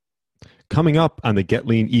Coming up on the Get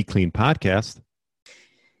Lean, Eat Clean podcast.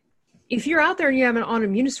 If you're out there and you have an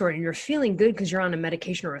autoimmune disorder and you're feeling good because you're on a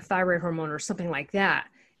medication or a thyroid hormone or something like that,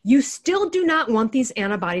 you still do not want these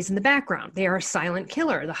antibodies in the background. They are a silent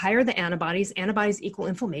killer. The higher the antibodies equal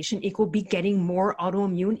inflammation, equal begetting more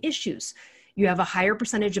autoimmune issues. You have a higher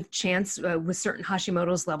percentage of chance with certain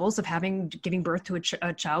Hashimoto's levels of giving birth to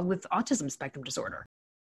a child with autism spectrum disorder.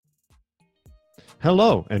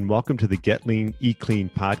 Hello, and welcome to the Get Lean, Eat Clean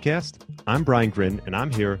podcast. I'm Brian Grin, and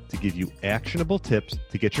I'm here to give you actionable tips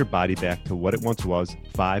to get your body back to what it once was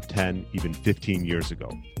 5, 10, even 15 years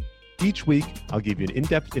ago. Each week, I'll give you an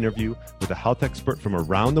in-depth interview with a health expert from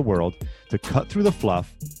around the world to cut through the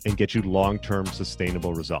fluff and get you long-term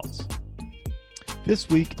sustainable results. This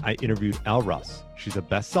week, I interviewed Elle Russ. She's a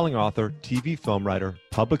best-selling author, TV film writer,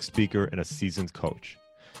 public speaker, and a seasoned coach.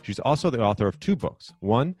 She's also the author of 2 books.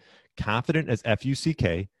 One, Confident as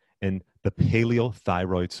F-U-C-K, and The Paleo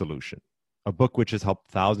Thyroid Solution, a book which has helped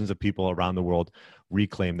thousands of people around the world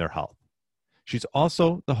reclaim their health. She's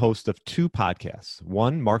also the host of 2 podcasts.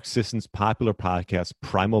 One, Mark Sisson's popular podcast,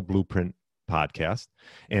 Primal Blueprint Podcast,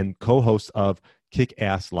 and co-host of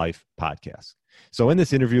Kick-Ass Life Podcast. So in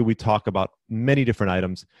this interview, we talk about many different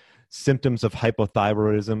items: symptoms of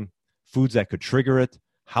hypothyroidism, foods that could trigger it,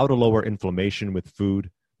 how to lower inflammation with food,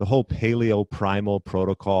 the whole paleo primal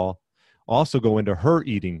protocol. Also go into her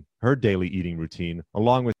daily eating routine,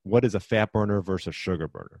 along with what is a fat burner versus sugar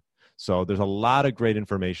burner. So there's a lot of great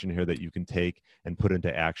information here that you can take and put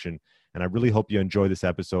into action. And I really hope you enjoy this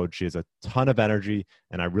episode. She has a ton of energy,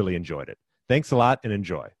 and I really enjoyed it. Thanks a lot and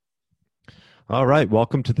enjoy. All right.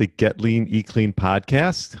 Welcome to the Get Lean, Eat Clean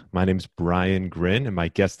podcast. My name is Brian Grin, and my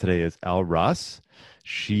guest today is Elle Russ.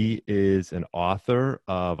 She is an author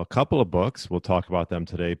of a couple of books. We'll talk about them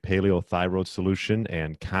today: Paleo Thyroid Solution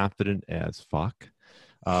and Confident as Fuck.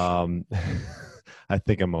 I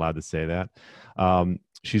think I'm allowed to say that.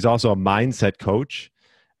 She's also a mindset coach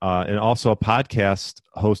and also a podcast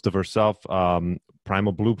host of herself,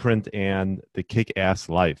 Primal Blueprint and the Kick-Ass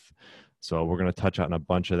Life. So we're going to touch on a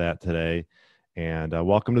bunch of that today. And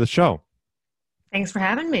welcome to the show. Thanks for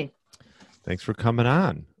having me. Thanks for coming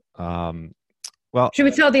on. Should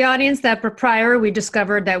we tell the audience that prior we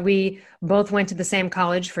discovered that we both went to the same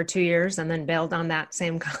college for 2 years and then bailed on that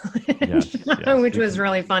same college, yes. which was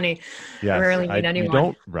really funny. Yes, I rarely meet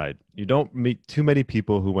anyone. You don't meet too many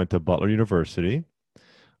people who went to Butler University,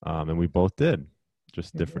 and we both did,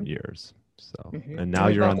 just different years. So, and now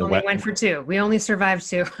you're on the wet. We went for 2. We only survived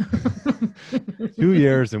 2. 2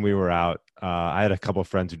 years, and we were out. I had a couple of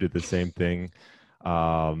friends who did the same thing,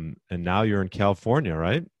 and now you're in California,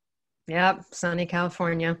 right? Yep, sunny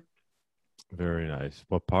California. Very nice.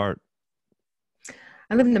 What part?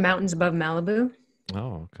 I live in the mountains above Malibu.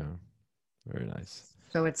 Oh, okay. Very nice.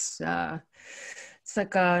 So it's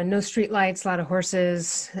like no street lights, a lot of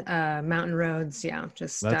horses, mountain roads. Yeah,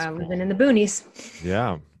 just cool. Living in the boonies.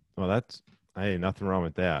 Yeah. Well, nothing wrong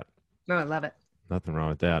with that. Oh, I love it. Nothing wrong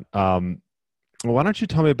with that. Well, why don't you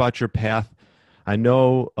tell me about your path? I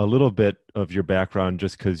know a little bit of your background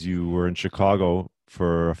just because you were in Chicago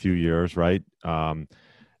for a few years, right?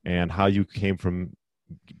 And how you came from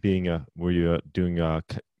were you doing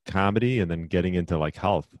comedy and then getting into like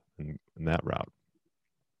health and that route?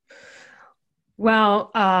 Well,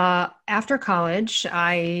 after college,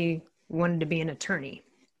 I wanted to be an attorney.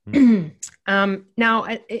 Now,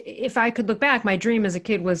 if I could look back, my dream as a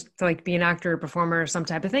kid was to like be an actor or performer or some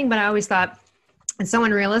type of thing, but I always thought, it's so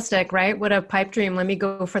unrealistic, right? What a pipe dream. Let me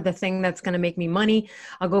go for the thing that's going to make me money.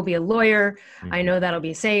 I'll go be a lawyer. I know that'll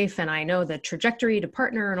be safe. And I know the trajectory to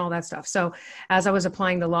partner and all that stuff. So as I was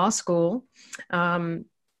applying to law school,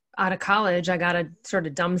 out of college, I got a sort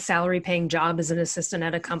of dumb salary paying job as an assistant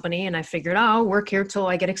at a company. And I figured, I'll work here till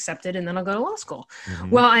I get accepted and then I'll go to law school.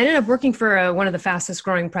 Well, I ended up working for one of the fastest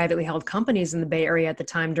growing privately held companies in the Bay Area at the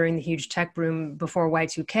time during the huge tech boom before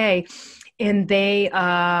Y2K. And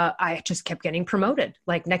I just kept getting promoted.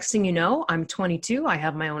 Like next thing you know, I'm 22. I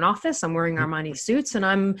have my own office. I'm wearing Armani suits and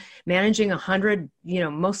I'm managing 100,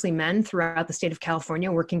 mostly men throughout the state of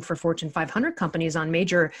California, working for Fortune 500 companies on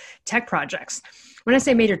major tech projects. When I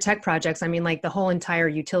say major tech projects, I mean like the whole entire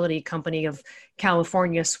utility company of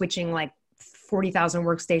California switching like 40,000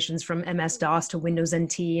 workstations from MS-DOS to Windows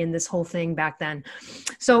NT and this whole thing back then.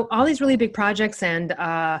 So all these really big projects and,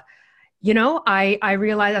 I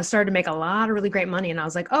realized I started to make a lot of really great money and I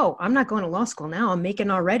was like, oh, I'm not going to law school now. I'm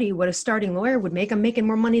making already what a starting lawyer would make. I'm making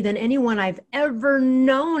more money than anyone I've ever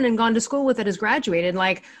known and gone to school with that has graduated.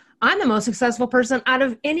 Like I'm the most successful person out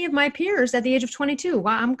of any of my peers at the age of 22.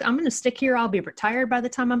 Well, I'm going to stick here. I'll be retired by the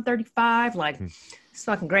time I'm 35. Like it's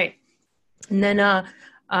fucking great. And then,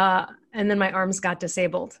 And then my arms got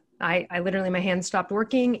disabled. I literally, my hands stopped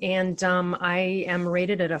working, and I am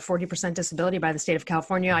rated at a 40% disability by the state of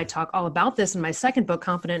California. I talk all about this in my second book,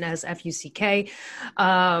 Confident as Fuck,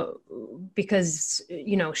 because,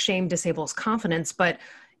 shame disables confidence, but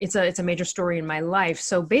it's a major story in my life.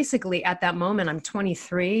 So basically at that moment, I'm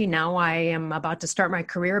 23. Now I am about to start my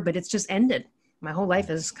career, but it's just ended. My whole life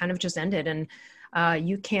has kind of just ended. And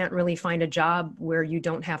you can't really find a job where you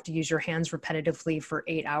don't have to use your hands repetitively for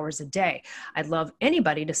 8 hours a day. I'd love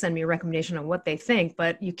anybody to send me a recommendation on what they think,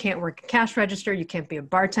 but you can't work a cash register. You can't be a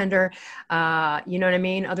bartender. You know what I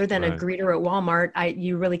mean? Other than a greeter at Walmart,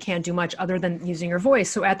 you really can't do much other than using your voice.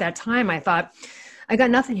 So at that time I thought, I got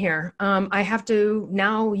nothing here. I have to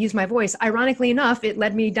now use my voice. Ironically enough, it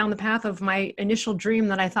led me down the path of my initial dream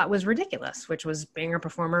that I thought was ridiculous, which was being a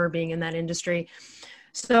performer, being in that industry.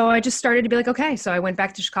 So I just started to be like, okay. So I went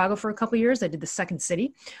back to Chicago for a couple of years. I did the Second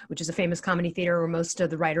City, which is a famous comedy theater where most of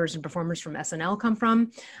the writers and performers from SNL come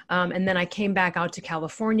from. And then I came back out to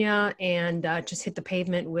California and just hit the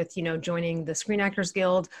pavement with, joining the Screen Actors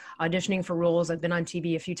Guild, auditioning for roles. I've been on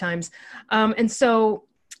TV a few times. And so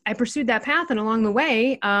I pursued that path. And along the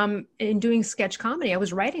way, in doing sketch comedy, I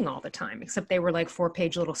was writing all the time, except they were like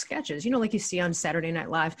 4-page little sketches, like you see on Saturday Night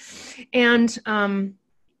Live. And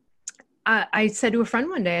I said to a friend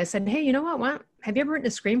one day, I said, hey, you know what? Have you ever written a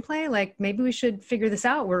screenplay? Like, maybe we should figure this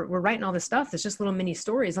out. We're writing all this stuff. It's just little mini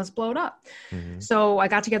stories. Let's blow it up. Mm-hmm. So I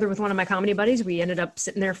got together with one of my comedy buddies. We ended up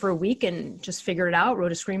sitting there for a week and just figured it out,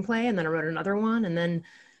 wrote a screenplay, and then I wrote another one. And then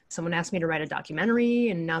someone asked me to write a documentary,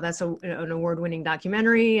 and now that's an award-winning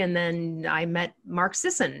documentary. And then I met Mark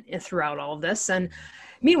Sisson throughout all of this. And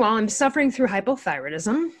meanwhile, I'm suffering through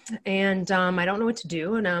hypothyroidism, and I don't know what to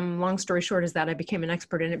do. And long story short is that I became an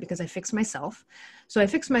expert in it because I fixed myself. So I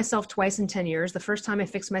fixed myself twice in 10 years. The first time I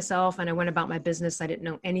fixed myself and I went about my business, I didn't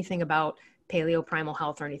know anything about paleo primal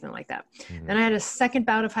health or anything like that. Mm-hmm. Then I had a second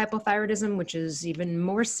bout of hypothyroidism, which is even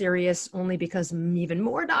more serious only because even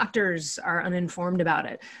more doctors are uninformed about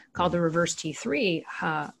it, called the reverse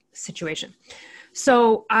T3 situation.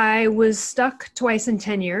 So I was stuck twice in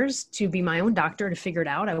 10 years to be my own doctor to figure it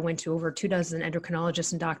out. I went to over 24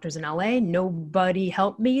 endocrinologists and doctors in LA. Nobody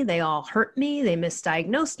helped me. They all hurt me. They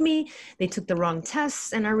misdiagnosed me. They took the wrong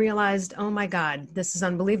tests. And I realized, oh my God, this is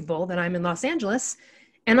unbelievable that I'm in Los Angeles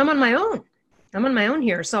and I'm on my own. I'm on my own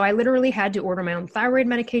here. So I literally had to order my own thyroid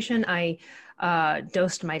medication. I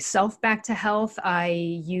dosed myself back to health. I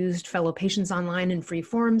used fellow patients online in free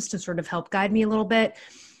forums to sort of help guide me a little bit.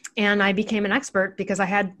 And I became an expert because I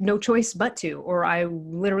had no choice but to, or I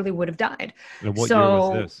literally would have died. And what year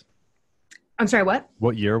was this? I'm sorry, what?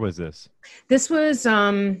 What year was this? This was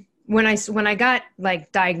when I got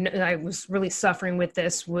diagnosed. I was really suffering with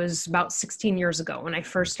this was about 16 years ago when I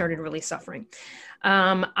first started really suffering.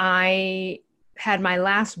 I had my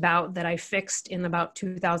last bout that I fixed in about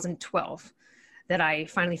 2012 that I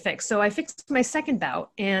finally fixed. So I fixed my second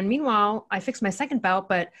bout, and meanwhile I fixed my second bout,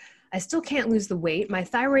 but I still can't lose the weight. My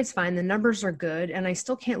thyroid's fine. The numbers are good. And I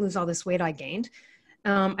still can't lose all this weight I gained.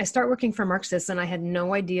 I start working for Mark Sisson. I had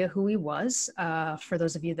no idea who he was. For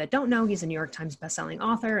those of you that don't know, he's a New York Times bestselling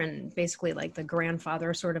author and basically like the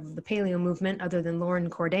grandfather sort of the paleo movement other than Lauren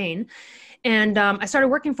Cordain. And I started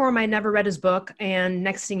working for him. I never read his book. And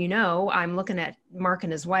next thing you know, I'm looking at Mark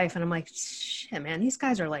and his wife and I'm like, shit, man, these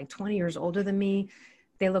guys are like 20 years older than me.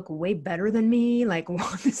 They look way better than me. Like,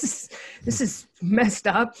 wow, this is messed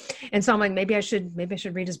up. And so I'm like, maybe I should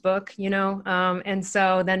read his book, And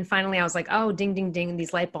so then finally I was like, oh, ding, ding, ding.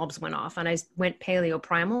 These light bulbs went off and I went paleo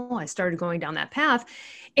primal. I started going down that path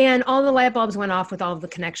and all the light bulbs went off with all of the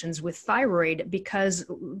connections with thyroid, because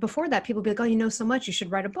before that people would be like, oh, you know so much, you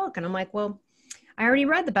should write a book. And I'm like, well, I already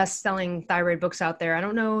read the best-selling thyroid books out there. I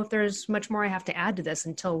don't know if there's much more I have to add to this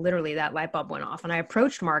until literally that light bulb went off. And I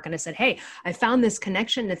approached Mark and I said, hey, I found this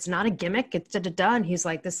connection. It's not a gimmick. It's da-da-da. And he's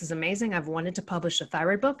like, this is amazing. I've wanted to publish a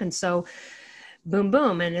thyroid book. And so boom,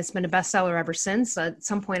 boom. And it's been a bestseller ever since. At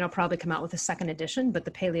some point, I'll probably come out with a second edition, but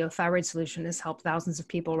the Paleo Thyroid Solution has helped thousands of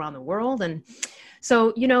people around the world. And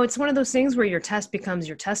so, it's one of those things where your test becomes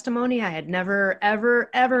your testimony. I had never, ever,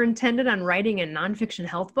 ever intended on writing a nonfiction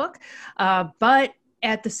health book. But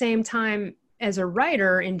at the same time, as a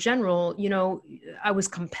writer in general, I was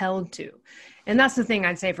compelled to. And that's the thing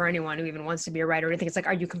I'd say for anyone who even wants to be a writer. I think it's like,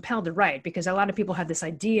 are you compelled to write? Because a lot of people have this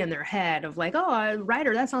idea in their head of like, oh, a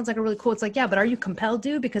writer, that sounds like a really cool. It's like, yeah, but are you compelled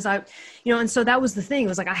to? Because and so that was the thing. It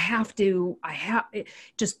was like, it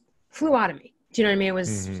just flew out of me. Do you know what I mean? It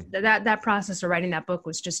was that process of writing that book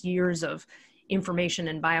was just years of information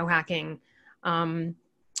and biohacking.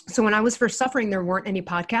 So when I was first suffering, there weren't any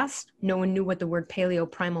podcasts. No one knew what the word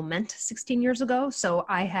paleoprimal meant 16 years ago. So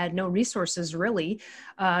I had no resources really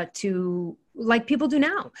to, like people do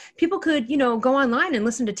now. People could, go online and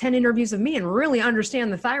listen to 10 interviews of me and really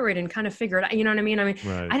understand the thyroid and kind of figure it out. You know what I mean?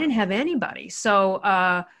 Right. I didn't have anybody.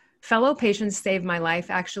 So fellow patients saved my life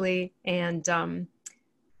actually. And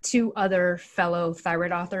two other fellow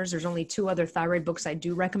thyroid authors. There's only two other thyroid books I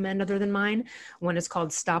do recommend other than mine. One is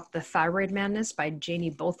called Stop the Thyroid Madness by Janie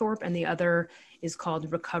Bowthorpe, and the other is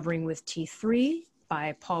called Recovering with T3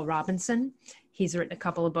 by Paul Robinson. He's written a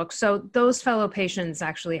couple of books. So those fellow patients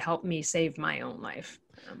actually helped me save my own life.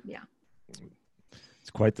 Yeah. It's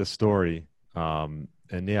quite the story. And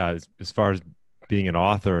yeah, as far as being an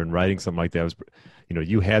author and writing something like that, was,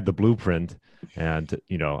 you had the blueprint. And,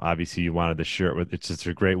 obviously you wanted to share it with, it's just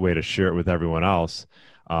a great way to share it with everyone else.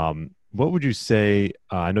 What would you say,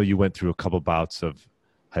 I know you went through a couple bouts of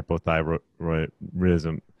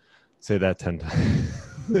hypothyroidism. Say that 10 times.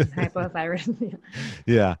 Hypothyroidism.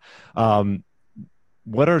 Yeah.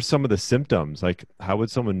 What are some of the symptoms? Like, how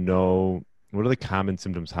would someone know, what are the common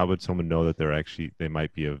symptoms? How would someone know that they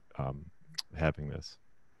might be having this?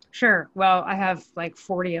 Sure. Well, I have like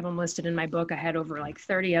 40 of them listed in my book. I had over like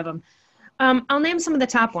 30 of them. I'll name some of the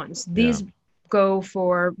top ones. These go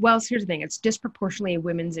for, well, here's the thing. It's disproportionately a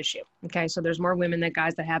women's issue. Okay. So there's more women than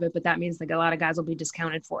guys that have it, but that means like a lot of guys will be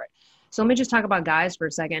discounted for it. So let me just talk about guys for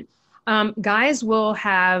a second. Guys will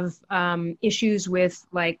have issues with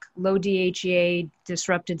like low DHEA,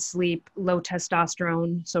 disrupted sleep, low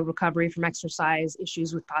testosterone. So recovery from exercise,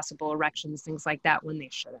 issues with possible erections, things like that when they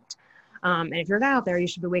shouldn't. And if you're a guy out there, you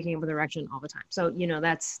should be waking up with erection all the time. So,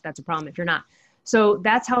 that's a problem if you're not. So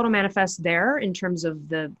that's how it'll manifest there in terms of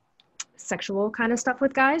the sexual kind of stuff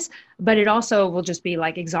with guys, but it also will just be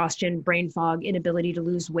like exhaustion, brain fog, inability to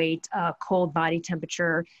lose weight, cold body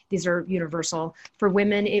temperature. These are universal. For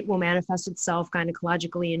women, it will manifest itself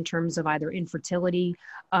gynecologically in terms of either infertility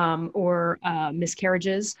or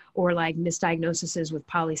miscarriages, or like misdiagnoses with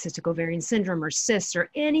polycystic ovarian syndrome or cysts or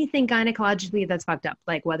anything gynecologically that's fucked up.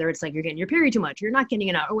 Like whether it's like you're getting your period too much, you're not getting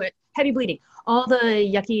it out, or heavy bleeding, all the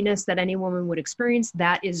yuckiness that any woman would experience,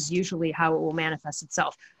 that is usually how it will manifest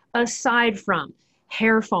itself. Aside from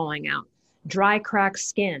hair falling out, dry, cracked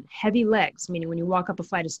skin, heavy legs, meaning when you walk up a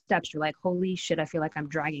flight of steps, you're like, holy shit, I feel like I'm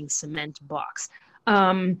dragging cement blocks.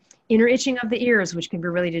 Inner itching of the ears, which can be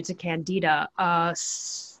related to candida.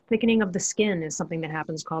 Thickening of the skin is something that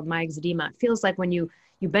happens called myxedema. It feels like when you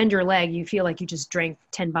bend your leg, you feel like you just drank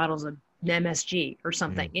 10 bottles of MSG or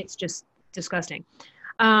something. It's just disgusting.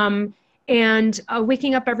 And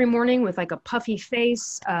waking up every morning with like a puffy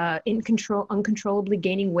face, uncontrollably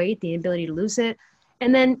gaining weight, the inability to lose it.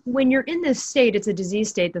 And then when you're in this state, it's a disease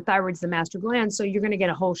state, the thyroid's the master gland. So you're going to get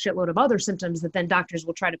a whole shitload of other symptoms that then doctors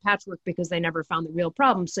will try to patchwork because they never found the real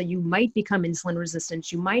problem. So you might become insulin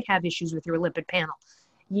resistant. You might have issues with your lipid panel,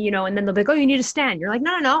 and then they'll be like, oh, you need a stent. You're like,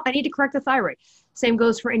 no, I need to correct the thyroid. Same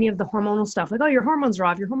goes for any of the hormonal stuff. Like, oh, your hormones are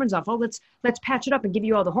off, Oh, let's patch it up and give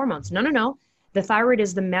you all the hormones. No. The thyroid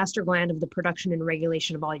is the master gland of the production and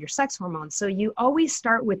regulation of all your sex hormones. So you always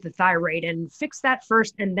start with the thyroid and fix that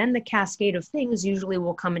first, and then the cascade of things usually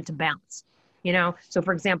will come into balance. So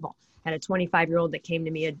for example, I had a 25-year-old that came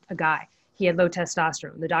to me, a guy. He had low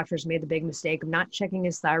testosterone. The doctors made the big mistake of not checking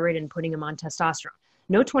his thyroid and putting him on testosterone.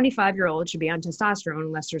 No 25-year-old should be on testosterone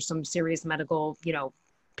unless there's some serious medical,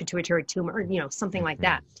 pituitary tumor, something like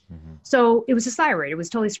that. So it was his thyroid. It was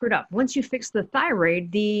totally screwed up. Once you fix the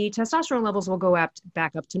thyroid, the testosterone levels will go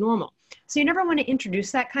back up to normal. So you never want to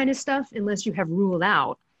introduce that kind of stuff unless you have ruled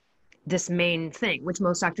out this main thing, which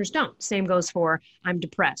most doctors don't. Same goes for I'm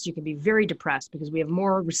depressed. You can be very depressed because we have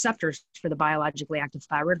more receptors for the biologically active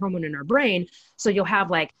thyroid hormone in our brain. So you'll have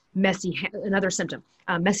like another symptom,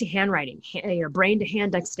 messy handwriting, your brain to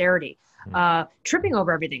hand dexterity, tripping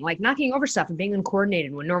over everything, like knocking over stuff and being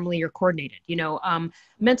uncoordinated when normally you're coordinated,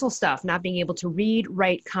 mental stuff, not being able to read,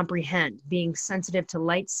 write, comprehend, being sensitive to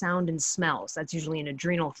light, sound, and smells. That's usually an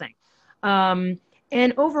adrenal thing.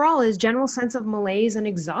 And overall is general sense of malaise and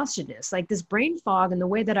exhaustionness. Like this brain fog, and the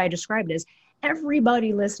way that I described it is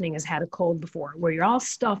everybody listening has had a cold before where you're all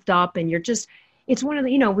stuffed up and you're just, it's one of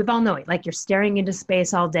the, we've all know it. Like you're staring into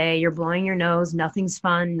space all day, you're blowing your nose, nothing's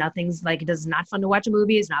fun, nothing's like, it's not fun to watch a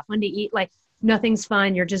movie, it's not fun to eat, like nothing's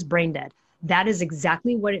fun, you're just brain dead. That is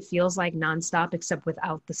exactly what it feels like nonstop, except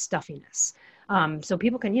without the stuffiness. So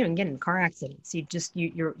people can, get in car accidents.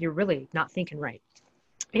 You're really not thinking right.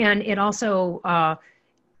 And it also,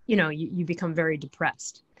 you become very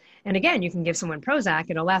depressed. And again, you can give someone Prozac,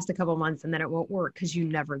 it'll last a couple months and then it won't work because you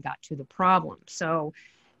never got to the problem. So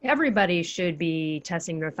everybody should be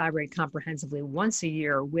testing their thyroid comprehensively once a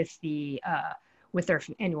year with the with their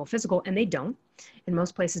annual physical, and they don't. And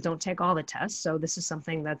most places don't take all the tests. So this is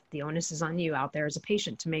something that the onus is on you out there as a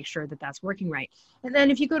patient to make sure that that's working right. And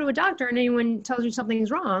then if you go to a doctor and anyone tells you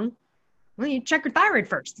something's wrong, well, you check your thyroid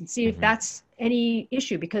first and see if that's any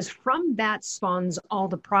issue, because from that spawns all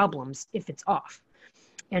the problems if it's off.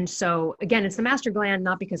 And so again, it's the master gland,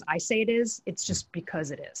 not because I say it is, it's just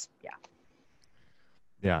because it is. Yeah.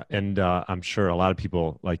 Yeah. And I'm sure a lot of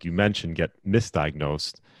people, like you mentioned, get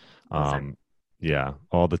misdiagnosed. Yeah,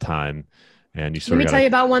 all the time. And you sort Let me tell you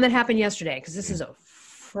about one that happened yesterday, because this is a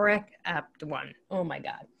frick apt one. Oh my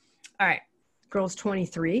God. All right. Girl's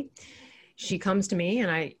 23. She comes to me and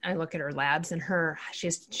I look at her labs, and she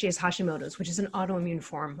has Hashimoto's, which is an autoimmune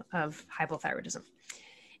form of hypothyroidism.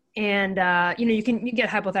 And, you can get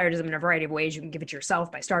hypothyroidism in a variety of ways. You can give it to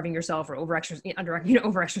yourself by starving yourself or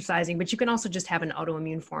over-exercising, but you can also just have an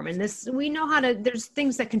autoimmune form. And we know there's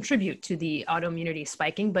things that contribute to the autoimmunity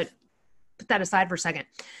spiking, but put that aside for a second.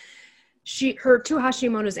 Her 2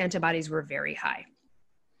 Hashimoto's antibodies were very high.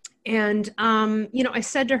 And, I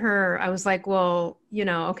said to her, I was like, well,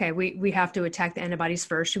 okay, we have to attack the antibodies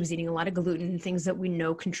first. She was eating a lot of gluten, things that we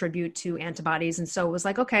know contribute to antibodies. And so it was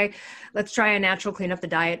like, okay, let's try a natural, clean up the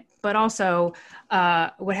diet. But also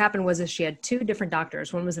what happened was she had 2 different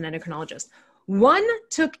doctors. One was an endocrinologist. One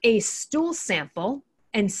took a stool sample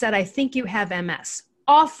and said, I think you have MS.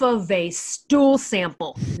 Off of a stool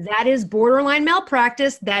sample. That is borderline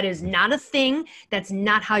malpractice. That is not a thing. That's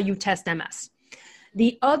not how you test MS.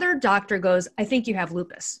 The other doctor goes, I think you have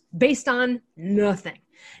lupus, based on nothing.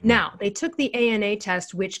 Now, they took the ANA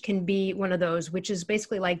test, which can be one of those, which is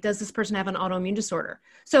basically like, does this person have an autoimmune disorder?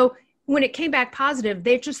 So when it came back positive,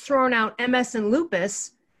 they've just thrown out MS and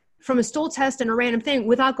lupus from a stool test and a random thing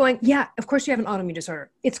without going, yeah, of course you have an autoimmune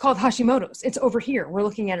disorder. It's called Hashimoto's. It's over here. We're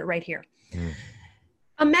looking at it right here.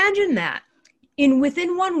 Imagine that.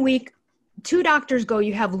 Within 1 week, 2 doctors go,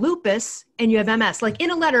 you have lupus and you have MS. Like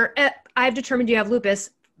in a letter, I've determined you have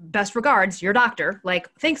lupus. Best regards, your doctor.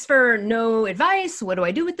 Like, thanks for no advice. What do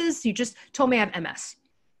I do with this? You just told me I have MS.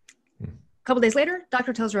 A couple days later,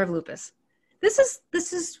 doctor tells her I have lupus. This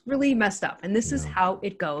is really messed up. And this is how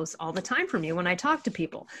it goes all the time for me when I talk to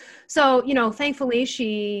people. So, thankfully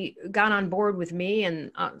she got on board with me,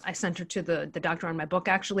 and I sent her to the doctor on my book,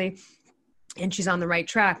 actually. And she's on the right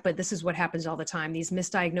track, but this is what happens all the time. These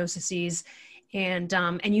misdiagnoses,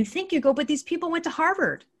 and you think you go, but these people went to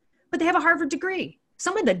Harvard, but they have a Harvard degree.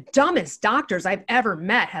 Some of the dumbest doctors I've ever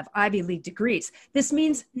met have Ivy League degrees. This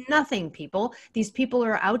means nothing, people. These people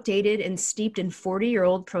are outdated and steeped in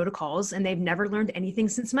 40-year-old protocols, and they've never learned anything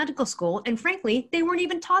since medical school. And frankly, they weren't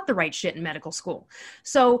even taught the right shit in medical school.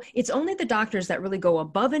 So it's only the doctors that really go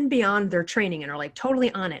above and beyond their training and are like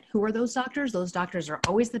totally on it. Who are those doctors? Those doctors are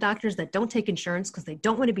always the doctors that don't take insurance because they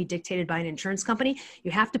don't want to be dictated by an insurance company. You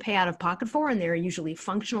have to pay out of pocket for, and they're usually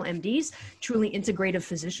functional MDs, truly integrative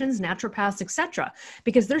physicians, naturopaths, etc.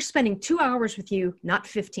 Because they're spending 2 hours with you, not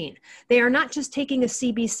 15. They are not just taking a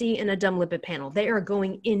CBC and a dumb lipid panel. They are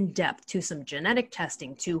going in depth to some genetic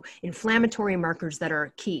testing, to inflammatory markers that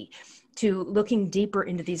are key, to looking deeper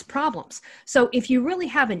into these problems. So if you really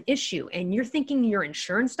have an issue and you're thinking your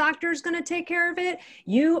insurance doctor is going to take care of it,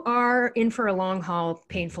 you are in for a long haul,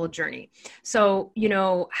 painful journey. So,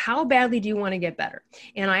 how badly do you want to get better?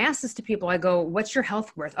 And I ask this to people. I go, what's your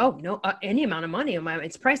health worth? Oh, no, any amount of money.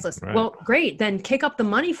 It's priceless. Right. Well, great. Then kick up the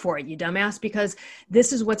money for it, you dumbass, because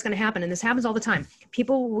this is what's going to happen. And this happens all the time.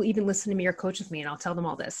 People will even listen to me or coach with me, and I'll tell them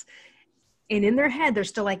all this. And in their head, they're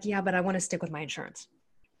still like, yeah, but I want to stick with my insurance.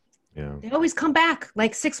 Yeah. They always come back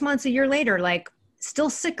like 6 months, a year later, like still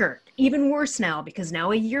sicker, even worse now, because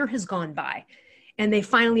now a year has gone by, and they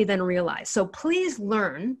finally then realize. So please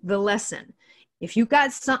learn the lesson. If you've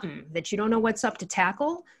got something that you don't know what's up to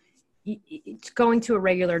tackle, going to a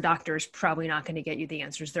regular doctor is probably not going to get you the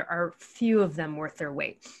answers. There are few of them worth their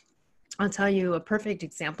weight. I'll tell you a perfect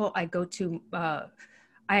example.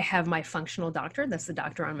 I have my functional doctor. That's the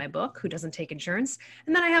doctor on my book who doesn't take insurance.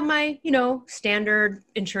 And then I have my, standard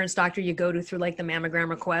insurance doctor you go to through like the mammogram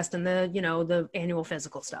request and the annual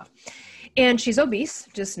physical stuff. And she's obese,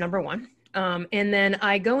 just number one. And then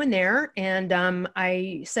I go in there and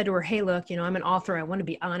I said to her, hey, look, I'm an author. I want to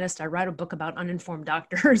be honest. I write a book about uninformed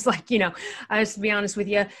doctors. I just to be honest with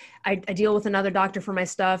you, I deal with another doctor for my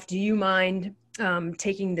stuff. Do you mind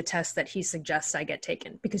taking the test that he suggests I get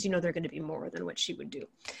taken? Because they're going to be more than what she would do.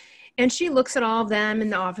 And she looks at all of them in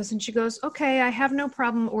the office and she goes, okay, I have no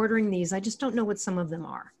problem ordering these. I just don't know what some of them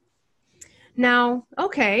are. Now,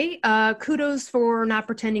 okay, kudos for not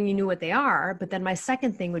pretending you knew what they are. But then my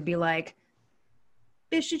second thing would be like,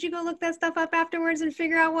 bitch, did you go look that stuff up afterwards and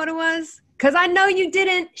figure out what it was? Because I know you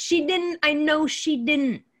didn't. She didn't. I know she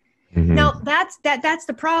didn't. Mm-hmm. Now, that's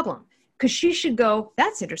the problem. Because she should go,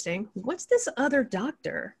 that's interesting. What's this other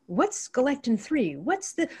doctor? What's galectin-3?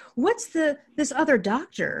 What's this other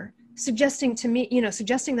doctor suggesting to me,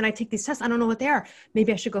 suggesting that I take these tests? I don't know what they are.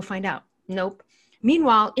 Maybe I should go find out. Nope.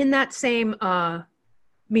 Meanwhile, in that same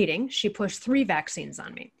meeting, she pushed 3 vaccines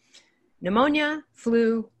on me: pneumonia,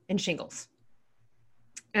 flu, and shingles.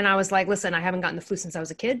 And I was like, listen, I haven't gotten the flu since I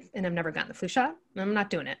was a kid, and I've never gotten the flu shot. I'm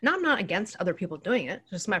not doing it. Now, I'm not against other people doing it.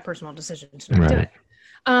 It's just my personal decision to not do it.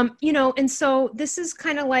 And so this is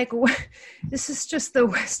kind of like, this is just the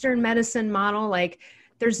Western medicine model. Like,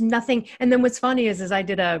 there's nothing. And then what's funny is I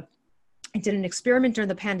did an experiment during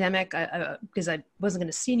the pandemic because I wasn't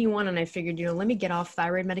going to see anyone. And I figured, let me get off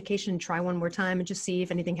thyroid medication and try one more time and just see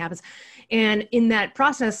if anything happens. And in that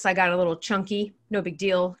process, I got a little chunky, no big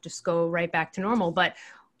deal, just go right back to normal. But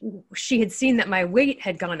she had seen that my weight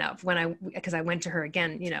had gone up because I went to her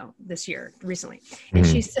again, this year recently, and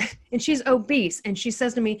she's obese, and she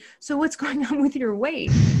says to me, so what's going on with your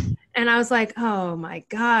weight? And I was like, oh my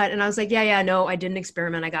God. And I was like, yeah, no, I did an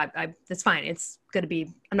experiment. That's fine. It's going to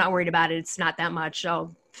be, I'm not worried about it. It's not that much.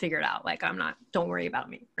 I'll figure it out. Like, don't worry about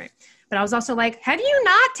me. Right. But I was also like, have you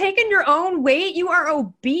not taken your own weight? You are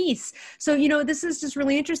obese. So, this is just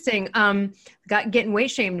really interesting. Getting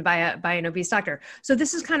weight shamed by an obese doctor. So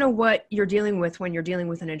this is kind of what you're dealing with when you're dealing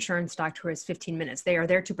with an insurance doctor who has 15 minutes. They are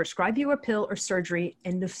there to prescribe you a pill or surgery.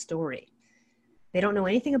 End of story. They don't know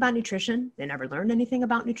anything about nutrition. They never learned anything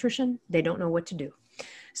about nutrition. They don't know what to do.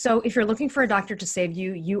 So if you're looking for a doctor to save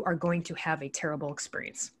you, you are going to have a terrible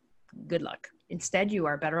experience. Good luck. Instead, you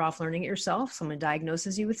are better off learning it yourself. Someone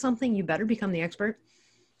diagnoses you with something, you better become the expert.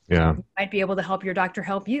 Yeah. You might be able to help your doctor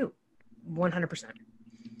help you 100%.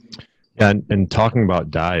 Yeah. And talking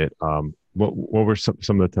about diet, what were some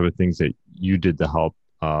of the type of things that you did to help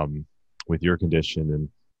with your condition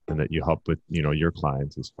and that you help with, your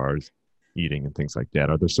clients as far as eating and things like that?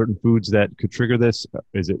 Are there certain foods that could trigger this?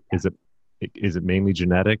 Is it mainly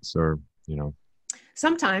genetics or,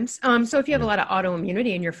 Sometimes. So if you have a lot of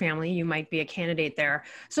autoimmunity in your family, you might be a candidate there.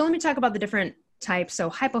 So let me talk about the different types. So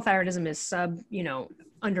hypothyroidism is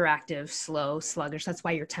underactive, slow, sluggish. That's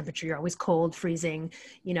why your temperature, you're always cold, freezing,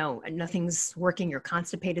 nothing's working. You're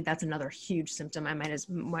constipated. That's another huge symptom I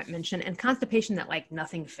might mention. And constipation that like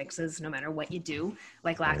nothing fixes no matter what you do,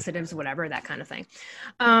 like laxatives, whatever, that kind of thing.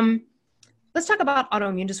 Let's talk about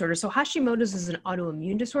autoimmune disorders. So Hashimoto's is an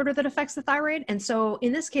autoimmune disorder that affects the thyroid. And so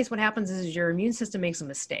in this case, what happens is your immune system makes a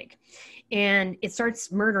mistake and it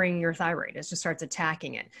starts murdering your thyroid. It just starts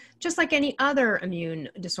attacking it, just like any other immune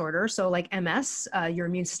disorder. So like MS, your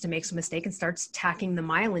immune system makes a mistake and starts attacking the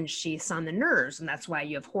myelin sheaths on the nerves. And that's why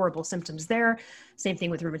you have horrible symptoms there. Same thing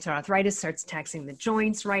with rheumatoid arthritis, starts taxing the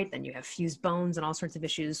joints, right? Then you have fused bones and all sorts of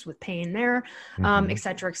issues with pain there, et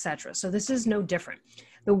cetera, et cetera. So this is no different.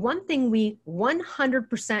 The one thing we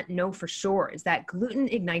 100% know for sure is that gluten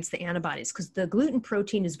ignites the antibodies because the gluten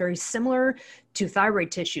protein is very similar to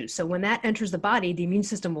thyroid tissue. So when that enters the body, the immune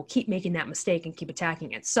system will keep making that mistake and keep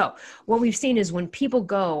attacking it. So what we've seen is when people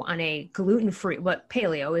go on a gluten-free, what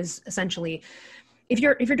paleo is essentially, if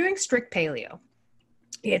you're doing strict paleo,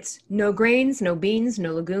 it's no grains, no beans,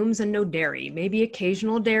 no legumes, and no dairy. Maybe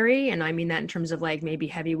occasional dairy, and I mean that in terms of like maybe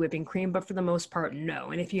heavy whipping cream, but for the most part,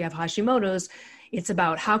 no. And if you have Hashimoto's, it's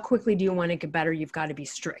about how quickly do you want to get better? You've got to be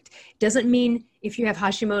strict. Doesn't mean if you have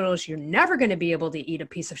Hashimoto's, you're never going to be able to eat a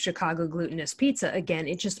piece of Chicago glutinous pizza again.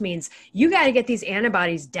 It just means you got to get these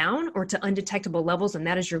antibodies down or to undetectable levels. And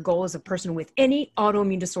that is your goal as a person with any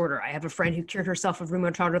autoimmune disorder. I have a friend who cured herself of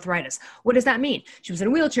rheumatoid arthritis. What does that mean? She was in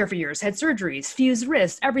a wheelchair for years, had surgeries, fused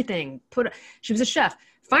wrists, everything. She was a chef.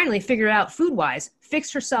 Finally figured out food-wise,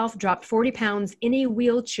 fixed herself, dropped 40 pounds in a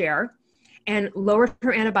wheelchair, and lowered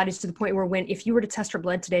her antibodies to the point where if you were to test her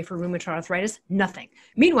blood today for rheumatoid arthritis, nothing.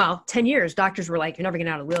 Meanwhile, 10 years, doctors were like, you're never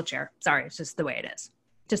getting out of the wheelchair. Sorry, it's just the way it is.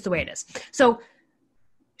 Just the way it is. So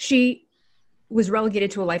she was relegated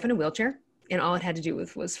to a life in a wheelchair, and all it had to do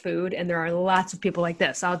with was food. And there are lots of people like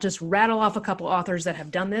this. I'll just rattle off a couple authors that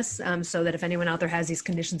have done this so that if anyone out there has these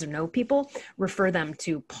conditions or know people, refer them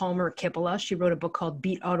to Palmer Kippola. She wrote a book called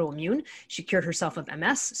Beat Autoimmune. She cured herself of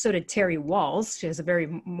MS. So did Terry Walls. She has a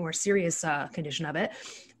very more serious condition of it.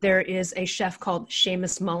 There is a chef called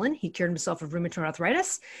Seamus Mullen. He cured himself of rheumatoid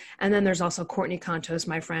arthritis. And then there's also Courtney Contos,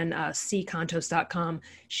 my friend, ccontos.com.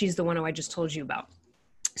 She's the one who I just told you about.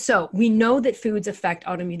 So we know that foods affect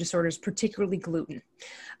autoimmune disorders, particularly gluten,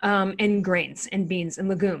 and grains and beans and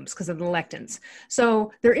legumes because of the lectins.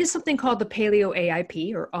 So there is something called the Paleo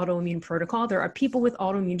AIP or autoimmune protocol. There are people with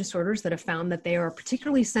autoimmune disorders that have found that they are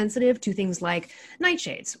particularly sensitive to things like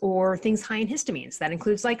nightshades or things high in histamines. That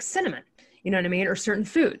includes like cinnamon. You know what I mean? Or certain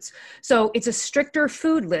foods. So it's a stricter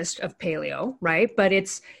food list of paleo, right? But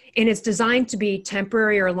it's designed to be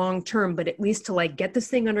temporary or long-term, but at least to like get this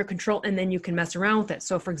thing under control, and then you can mess around with it.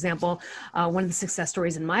 So for example, one of the success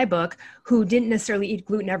stories in my book, who didn't necessarily eat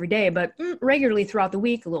gluten every day, but regularly throughout the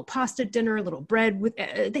week, a little pasta at dinner, a little bread with,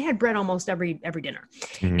 they had bread almost every dinner.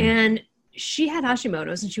 Mm-hmm. And she had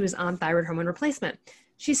Hashimoto's and she was on thyroid hormone replacement.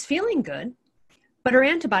 She's feeling good, but her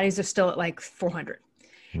antibodies are still at like 400.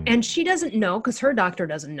 Mm-hmm. And she doesn't know, because her doctor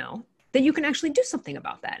doesn't know, that you can actually do something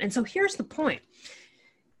about that. And so here's the point.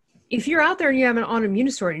 If you're out there and you have an autoimmune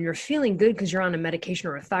disorder and you're feeling good because you're on a medication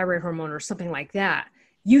or a thyroid hormone or something like that,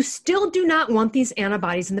 you still do not want these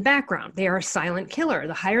antibodies in the background. They are a silent killer.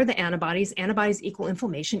 The higher the antibodies equal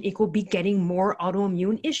inflammation, equal be getting more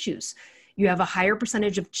autoimmune issues. You have a higher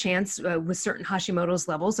percentage of chance with certain Hashimoto's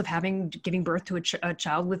levels of giving birth to a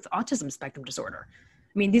child with autism spectrum disorder.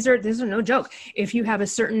 I mean, these are no joke. If you have a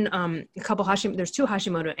certain there's 2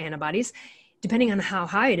 Hashimoto antibodies, depending on how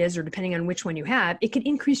high it is or depending on which one you have, it could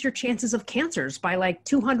increase your chances of cancers by like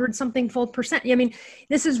 200 something fold percent. I mean,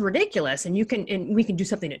 this is ridiculous, and we can do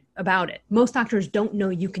something about it. Most doctors don't know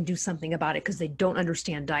you can do something about it because they don't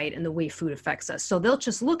understand diet and the way food affects us. So they'll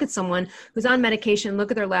just look at someone who's on medication,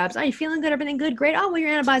 look at their labs. Are you feeling good? Everything good? Great. Oh, well,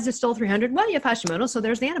 your antibodies are still 300. Well, you have Hashimoto, so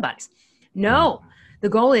there's the antibodies. No. The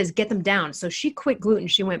goal is get them down. So she quit gluten.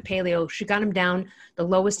 She went paleo. She got them down the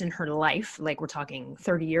lowest in her life. Like we're talking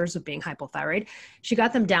 30 years of being hypothyroid. She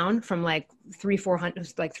got them down from like 400,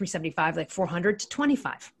 like 375, like 400 to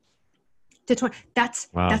 25 to 20. That's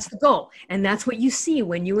the goal. And that's what you see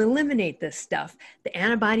when you eliminate this stuff. The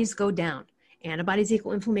antibodies go down. Antibodies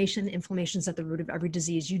equal inflammation. Inflammation's at the root of every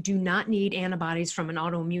disease. You do not need antibodies from an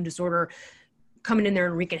autoimmune disorder coming in there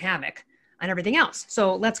and wreaking havoc on everything else.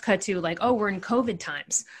 So let's cut to like, oh, we're in COVID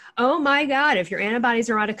times. Oh my God, if your antibodies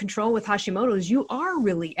are out of control with Hashimoto's, you are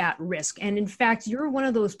really at risk. And in fact, you're one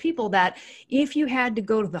of those people that if you had to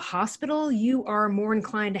go to the hospital, you are more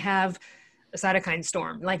inclined to have a cytokine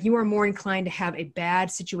storm. Like you are more inclined to have a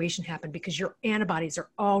bad situation happen because your antibodies are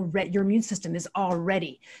already, your immune system is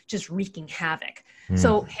already just wreaking havoc.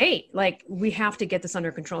 So, hey, like we have to get this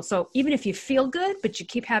under control. So even if you feel good, but you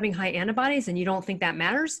keep having high antibodies and you don't think that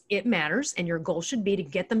matters, it matters. And your goal should be to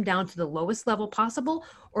get them down to the lowest level possible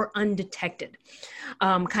or undetected,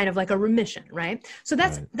 kind of like a remission, right? So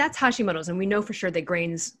that's Hashimoto's. And we know for sure that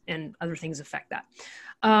grains and other things affect that.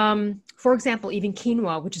 For example, even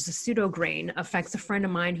quinoa, which is a pseudo grain, affects a friend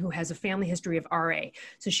of mine who has a family history of RA.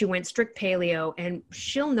 So she went strict paleo, and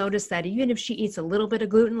she'll notice that even if she eats a little bit of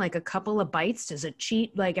gluten, like a couple of bites as a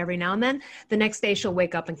cheat, like every now and then, the next day she'll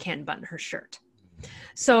wake up and can't button her shirt.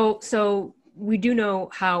 So we do know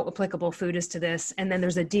how applicable food is to this. And then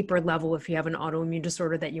there's a deeper level if you have an autoimmune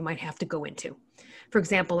disorder that you might have to go into. For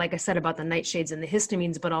example, like I said about the nightshades and the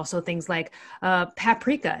histamines, but also things like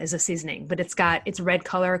paprika is a seasoning, but it's red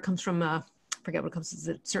color. It comes from, I forget what it comes, it's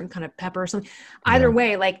a certain kind of pepper or something. Either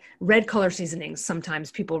way, like red color seasonings, sometimes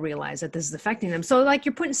people realize that this is affecting them. So like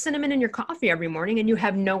you're putting cinnamon in your coffee every morning and you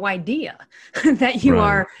have no idea that you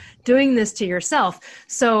are doing this to yourself.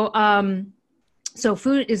 So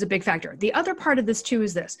food is a big factor. The other part of this too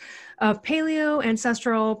is this, paleo,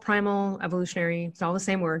 ancestral, primal, evolutionary, it's all the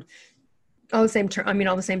same word. All the same term,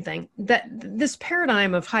 all the same thing. That this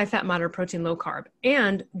paradigm of high fat, moderate protein, low carb,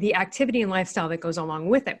 and the activity and lifestyle that goes along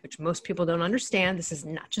with it, which most people don't understand. This is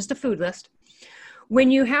not just a food list.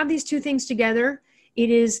 When you have these two things together,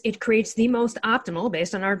 it creates the most optimal,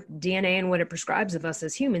 based on our DNA and what it prescribes of us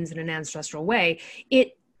as humans in an ancestral way.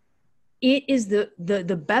 It is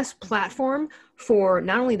the best platform for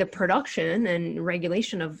not only the production and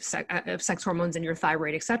regulation of sex hormones in your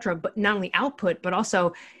thyroid, et cetera, but not only output, but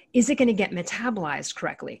also, is it going to get metabolized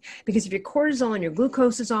correctly? Because if your cortisol and your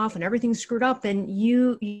glucose is off and everything's screwed up, then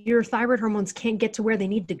your thyroid hormones can't get to where they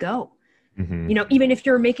need to go. Mm-hmm. Even if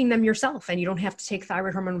you're making them yourself and you don't have to take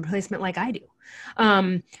thyroid hormone replacement like I do.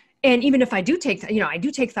 And even if I do take, I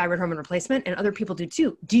do take thyroid hormone replacement and other people do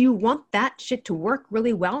too. Do you want that shit to work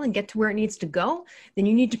really well and get to where it needs to go? Then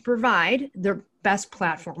you need to provide the best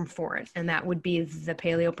platform for it. And that would be the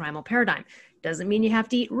paleo primal paradigm. Doesn't mean you have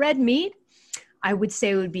to eat red meat. I would say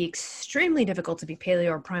it would be extremely difficult to be paleo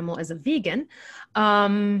or primal as a vegan.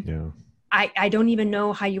 I don't even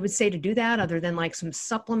know how you would say to do that other than like some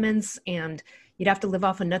supplements, and you'd have to live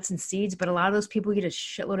off of nuts and seeds, but a lot of those people eat a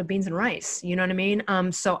shitload of beans and rice. You know what I mean?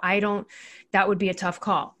 So that would be a tough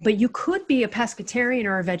call. But you could be a pescatarian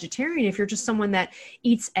or a vegetarian if you're just someone that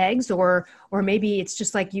eats eggs, or maybe it's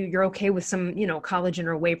just like you're okay with some, collagen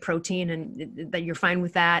or whey protein and that you're fine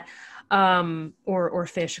with that, or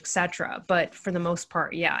fish, etc. But for the most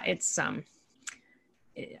part, it's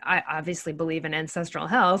I obviously believe in ancestral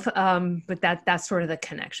health, but that's sort of the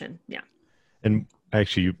connection. Yeah. And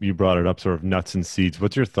actually, you brought it up, sort of nuts and seeds.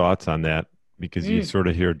 What's your thoughts on that? Because you sort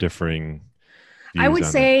of hear differing views I would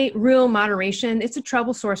on say real moderation. It's a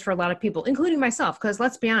trouble source for a lot of people, including myself. Because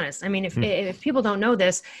let's be honest. I mean, if people don't know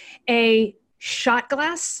this, a shot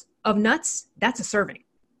glass of nuts, that's a serving.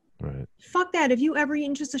 Right. Fuck that. Have you ever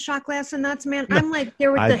eaten just a shot glass of nuts, man? I'm like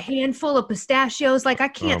there with the handful of pistachios. Like I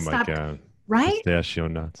can't stop. God. Right? Pistachio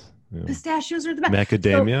nuts. Yeah. Pistachios are the best.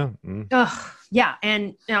 Macadamia. Yeah.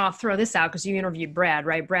 And I'll throw this out because you interviewed Brad,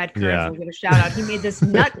 right? Brad Kearns will get a shout out. He made this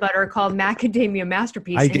nut butter called Macadamia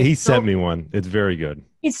Masterpiece. He sent me one. It's very good.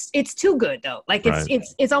 It's too good though. Like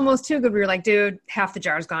it's almost too good. We were like, dude, half the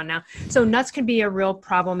jar's gone now. So nuts can be a real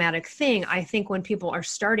problematic thing. I think when people are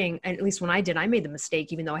starting, and at least when I did, I made the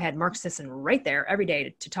mistake, even though I had Mark Sisson right there every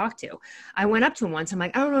day to talk to. I went up to him once. I'm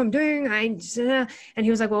like, I don't know what I'm doing. And he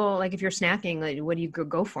was like, well, like if you're snacking, like, what do you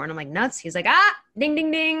go for? And I'm like, nuts. He's like, ding,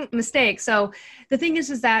 ding, ding, mistake. So the thing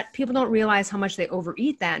is that people don't realize how much they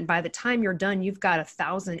overeat that. And by the time you're done, you've got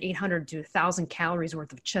 1,800 to 1,000 calories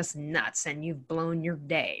worth of just nuts and you've blown your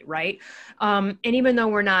day, right? And even though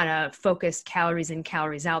we're not a focused calories in,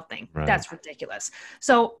 calories out thing, that's ridiculous.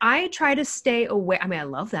 So I try to stay away. I mean, I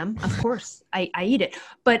love them, of course. I eat it,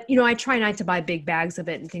 but I try not to buy big bags of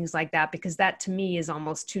it and things like that, because that to me is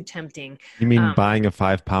almost too tempting. You mean buying a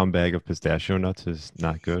 5-pound bag of pistachio nuts is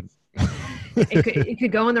not good? it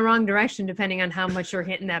could go in the wrong direction depending on how much you're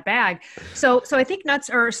hitting that bag. So I think nuts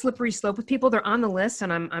are a slippery slope with people. They're on the list,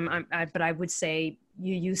 and but I would say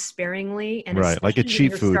you use sparingly, and like a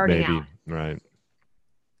cheap food, maybe. Out. Right.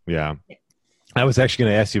 Yeah. I was actually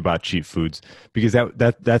going to ask you about cheap foods, because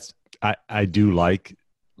that's I do like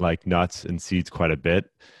nuts and seeds quite a bit.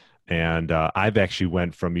 And I've actually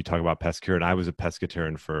went from, you talk about pescatarian, I was a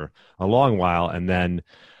pescatarian for a long while, and then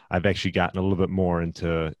I've actually gotten a little bit more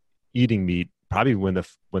into eating meat, probably when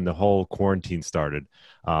the whole quarantine started.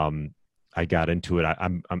 I got into it.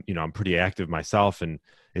 I'm pretty active myself, and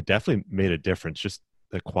it definitely made a difference. Just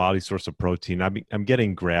the quality source of protein. I'm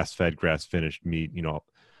getting grass-fed, grass-finished meat,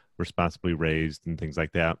 responsibly raised and things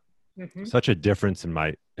like that. Mm-hmm. Such a difference in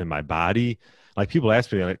my body. Like people ask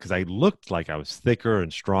me, because I looked like I was thicker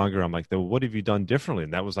and stronger. I'm like, what have you done differently?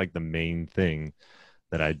 And that was like the main thing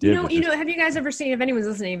that I did. Have you guys ever seen, if anyone's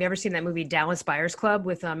listening, have you ever seen that movie Dallas Buyers Club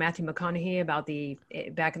with Matthew McConaughey about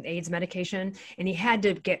back in AIDS medication? And he had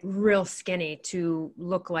to get real skinny to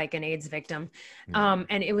look like an AIDS victim.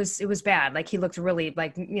 And it was bad. Like he looked really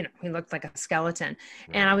like, he looked like a skeleton.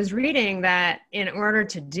 Right. And I was reading that in order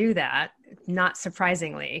to do that, not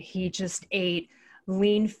surprisingly, he just ate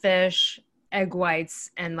lean fish, egg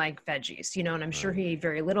whites, and like veggies, and I'm sure he ate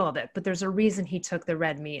very little of it, but there's a reason he took the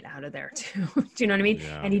red meat out of there too. Do you know what I mean?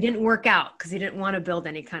 Yeah. And he didn't work out because he didn't want to build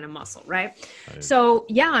any kind of muscle. Right. So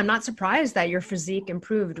yeah, I'm not surprised that your physique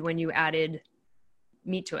improved when you added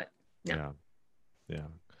meat to it. Yeah.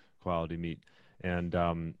 Quality meat. And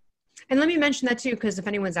let me mention that too, because if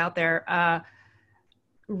anyone's out there,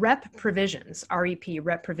 Rep Provisions, REP,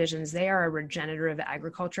 Rep Provisions, they are a regenerative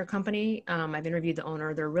agriculture company. I've interviewed the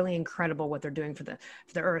owner. They're really incredible what they're doing for the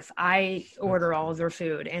earth. I order all of their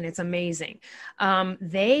food and it's amazing.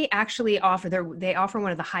 They actually offer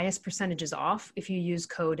one of the highest percentages off if you use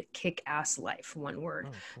code KICKASSLIFE, one word.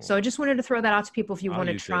 Oh, cool. So I just wanted to throw that out to people if you want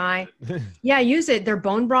to try. Yeah, use it. Their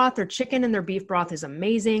bone broth, their chicken and their beef broth is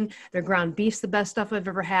amazing. Their ground beef's the best stuff I've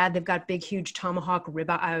ever had. They've got big, huge tomahawk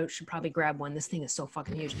ribeye. I should probably grab one. This thing is so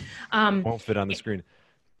fucking huge. Won't fit on the screen.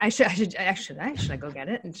 Should I go get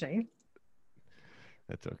it and show you?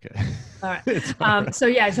 That's okay. All right.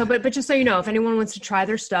 But just so you know, if anyone wants to try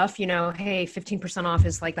their stuff, hey, 15% off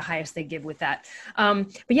is like the highest they give with that.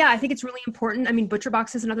 But yeah, I think it's really important. I mean,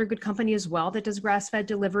 ButcherBox is another good company as well that does grass-fed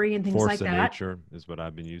delivery and things like that. Force of Nature is what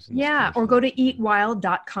I've been using. Yeah. Or go to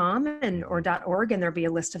eatwild.com or .org and there'll be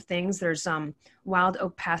a list of things. There's White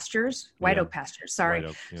Oak Pastures.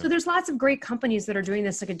 So there's lots of great companies that are doing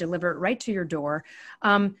this that can deliver it right to your door.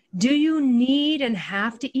 Do you need and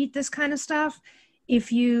have to eat this kind of stuff? If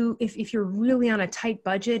you're really on a tight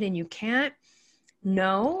budget and you can't,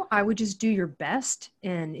 no, I would just do your best.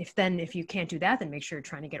 And if you can't do that, then make sure you're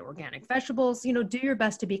trying to get organic vegetables, do your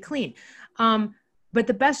best to be clean. But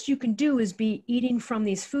the best you can do is be eating from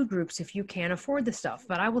these food groups if you can't afford the stuff.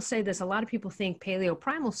 But I will say this, a lot of people think Paleo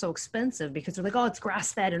Primal is so expensive because they're like, oh, it's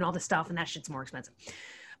grass-fed and all this stuff and that shit's more expensive.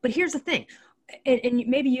 But here's the thing. And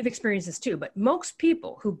maybe you've experienced this too, but most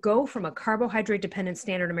people who go from a carbohydrate dependent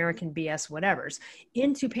standard American BS whatevers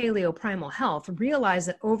into Paleo Primal Health realize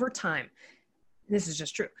that over time, this is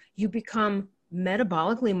just true, you become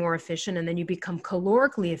metabolically more efficient, and then you become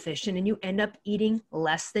calorically efficient, and you end up eating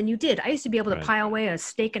less than you did. I used to be able to pile away a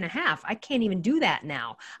steak and a half. I can't even do that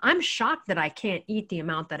now. I'm shocked that I can't eat the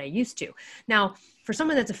amount that I used to. Now, for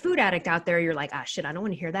someone that's a food addict out there, you're like, ah, shit, I don't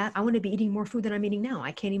want to hear that. I want to be eating more food than I'm eating now.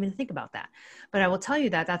 I can't even think about that. But I will tell you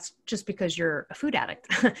that that's just because you're a food addict.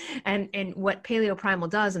 and what Paleo Primal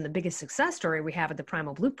does, and the biggest success story we have at the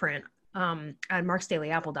Primal Blueprint at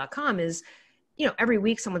marksdailyapple.com is, every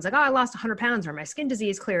week someone's like, oh, I lost 100 pounds, or my skin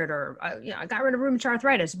disease cleared, or, I got rid of rheumatoid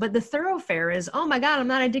arthritis. But the thoroughfare is, oh my God, I'm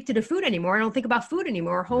not addicted to food anymore. I don't think about food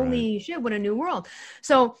anymore. Holy shit, what a new world.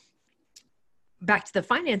 So back to the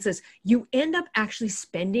finances, you end up actually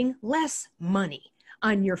spending less money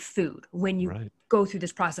on your food when you go through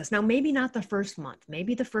this process. Now, maybe not the first month.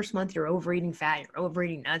 Maybe the first month you're overeating fat, you're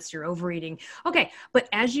overeating nuts, you're overeating. Okay. But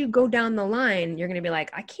as you go down the line, you're going to be like,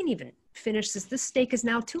 I can't even finish this. This steak is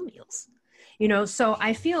now 2 meals. So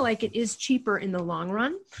I feel like it is cheaper in the long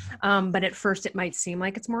run. But at first it might seem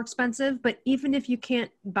like it's more expensive, but even if you can't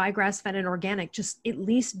buy grass-fed and organic, just at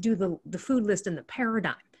least do the food list and the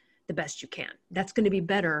paradigm the best you can. That's going to be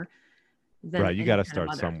better than you got to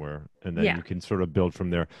start somewhere, and then you can sort of build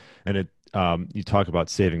from there. And you talk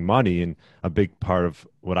about saving money, and a big part of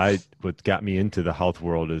what got me into the health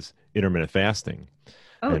world is intermittent fasting.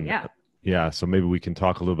 Oh, and, so maybe we can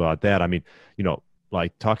talk a little bit about that. I mean,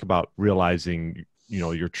 talk about realizing,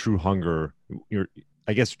 your true hunger,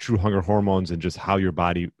 true hunger hormones, and just how your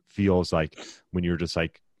body feels like when you're just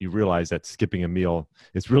like, you realize that skipping a meal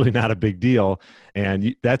is really not a big deal.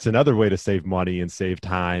 And that's another way to save money and save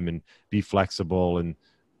time and be flexible.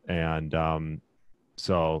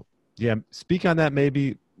 So speak on that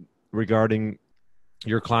maybe regarding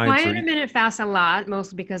your clients. I intermittent fast a lot,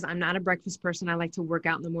 mostly because I'm not a breakfast person. I like to work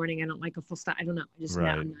out in the morning. I don't like a full stop. I don't know. I'm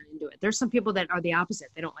not into it. There's some people that are the opposite.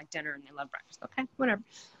 They don't like dinner and they love breakfast. Okay, whatever.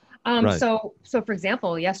 So for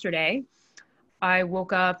example, yesterday I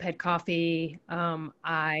woke up, had coffee.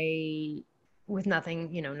 With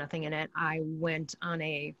nothing in it. I went on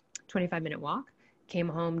a 25-minute walk, came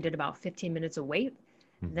home, did about 15 minutes of weight.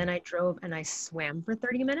 Mm-hmm. Then I drove and I swam for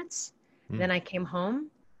 30 minutes. Mm-hmm. Then I came home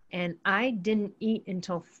and I didn't eat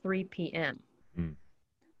until 3 p.m. Mm.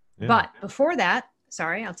 Yeah. But before that,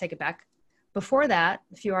 I'll take it back. Before that,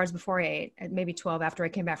 a few hours before I ate, at maybe 12 after I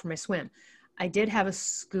came back from my swim, I did have a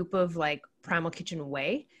scoop of like Primal Kitchen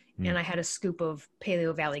whey. And I had a scoop of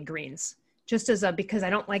Paleo Valley greens, just because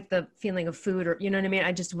I don't like the feeling of food, or, you know what I mean?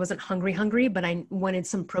 I just wasn't hungry, but I wanted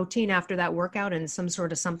some protein after that workout and some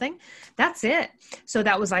sort of something. That's it. So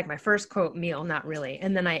that was like my first quote meal, not really.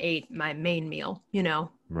 And then I ate my main meal,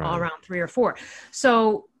 all around 3 or 4.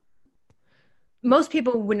 So most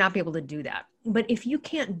people would not be able to do that. But if you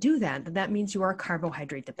can't do that, that means you are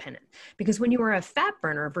carbohydrate dependent. Because when you are a fat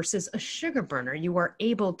burner versus a sugar burner, you are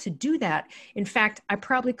able to do that. In fact, I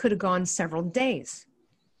probably could have gone several days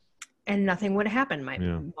and nothing would have happened. My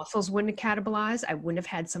muscles wouldn't have catabolized. I wouldn't have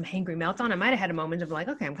had some hangry meltdown. I might have had a moment of like,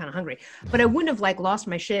 okay, I'm kind of hungry. But I wouldn't have like lost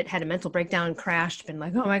my shit, had a mental breakdown, crashed, been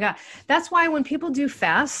like, oh my God. That's why when people do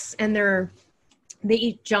fasts and they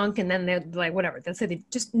eat junk and then they're like, whatever, let's say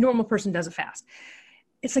just normal person does a fast.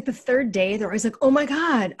 It's like the third day, they're always like, oh my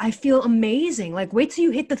God, I feel amazing. Like, wait till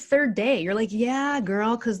you hit the third day. You're like, yeah,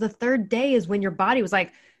 girl, because the third day is when your body was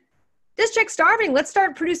like, this chick's starving. Let's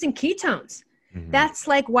start producing ketones. Mm-hmm. That's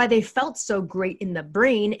like why they felt so great in the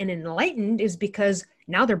brain and enlightened, is because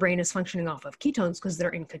now their brain is functioning off of ketones because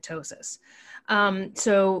they're in ketosis.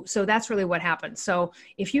 So that's really what happens. So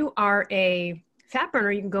if you are a fat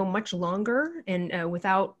burner, you can go much longer and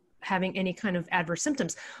without having any kind of adverse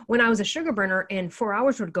symptoms. When I was a sugar burner and 4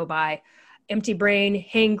 hours would go by, empty brain,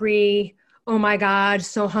 hangry, oh my God,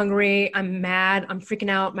 so hungry, I'm mad, I'm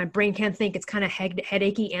freaking out, my brain can't think, it's kind of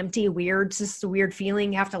headachy, empty, weird, it's just a weird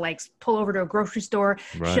feeling. You have to like pull over to a grocery store,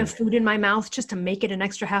 shove food in my mouth just to make it an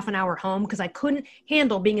extra half an hour home because I couldn't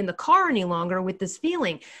handle being in the car any longer with this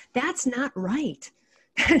feeling. That's not right.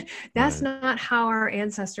 That's not how our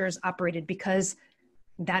ancestors operated, because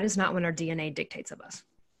that is not what our DNA dictates of us.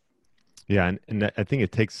 Yeah. And I think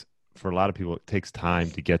it takes, for a lot of people, it takes time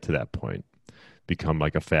to get to that point, become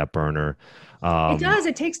like a fat burner. It does.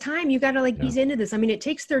 It takes time. You got to ease into this. I mean, it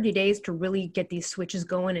takes 30 days to really get these switches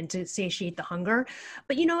going and to satiate the hunger,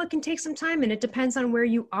 but it can take some time, and it depends on where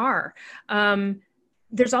you are.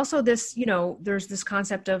 There's also this, there's this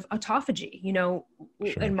concept of autophagy, Sure.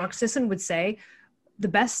 And Mark Sisson would say the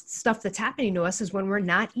best stuff that's happening to us is when we're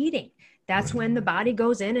not eating. That's when the body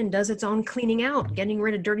goes in and does its own cleaning out, getting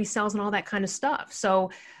rid of dirty cells and all that kind of stuff. So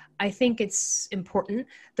I think it's important.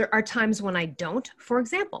 There are times when I don't. For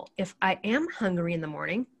example, if I am hungry in the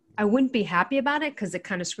morning, I wouldn't be happy about it because it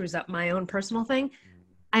kind of screws up my own personal thing.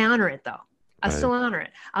 I honor it though. I'll still honor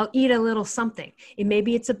it. I'll eat a little something.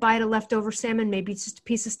 Maybe it's a bite of leftover salmon. Maybe it's just a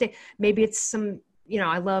piece of steak. Maybe it's some,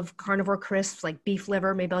 I love carnivore crisps like beef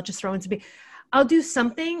liver. Maybe I'll just throw in some beef. I'll do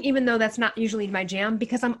something, even though that's not usually my jam,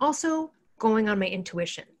 because I'm also going on my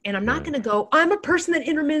intuition. And I'm not going to go, I'm a person that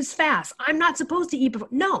intermittents fast. I'm not supposed to eat before.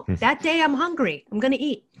 No, that day I'm hungry. I'm going to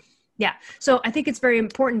eat. Yeah. So I think it's very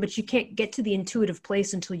important, but you can't get to the intuitive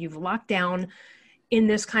place until you've locked down in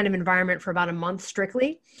this kind of environment for about a month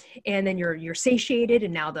strictly. And then you're satiated,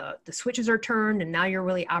 and now the switches are turned, and now you're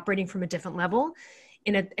really operating from a different level.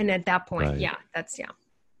 And at that point,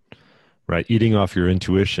 Right. Eating off your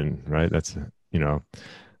intuition, right? That's,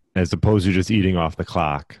 as opposed to just eating off the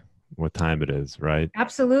clock, what time it is, right?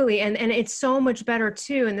 Absolutely. And it's so much better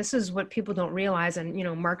too. And this is what people don't realize. And,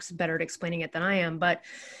 Mark's better at explaining it than I am. But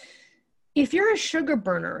if you're a sugar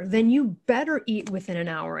burner, then you better eat within an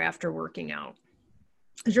hour after working out,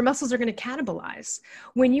 because your muscles are going to catabolize.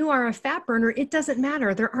 When you are a fat burner, it doesn't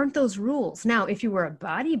matter. There aren't those rules. Now, if you were a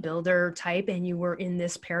bodybuilder type and you were in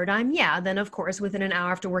this paradigm, then of course, within an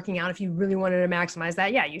hour after working out, if you really wanted to maximize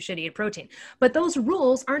that, you should eat protein. But those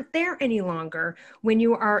rules aren't there any longer when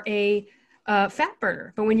you are a fat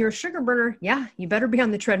burner. But when you're a sugar burner, you better be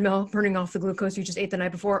on the treadmill burning off the glucose you just ate the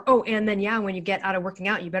night before. Oh, and then when you get out of working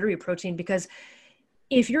out, you better eat protein, because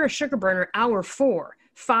if you're a sugar burner, hour 4,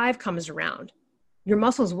 5 comes around, your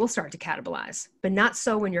muscles will start to catabolize, but not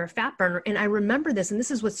so when you're a fat burner. And I remember this, and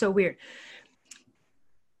this is what's so weird.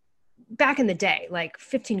 Back in the day, like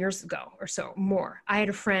 15 years ago or so more, I had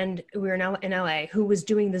a friend, we were in LA, who was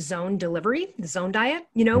doing the zone delivery, the zone diet,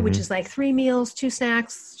 which is like 3 meals, 2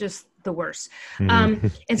 snacks, just the worst. And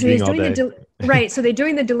so he's doing so they're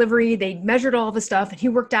doing the delivery. They measured all the stuff, and he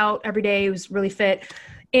worked out every day. He was really fit.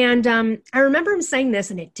 And I remember him saying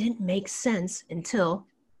this, and it didn't make sense until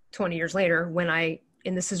 20 years later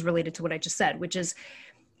and this is related to what I just said, which is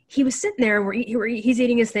he was sitting there, he's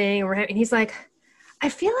eating his thing, and he's like, I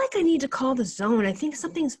feel like I need to call the zone. I think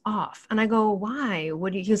something's off. And I go, why?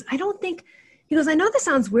 He goes, I know this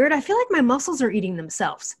sounds weird. I feel like my muscles are eating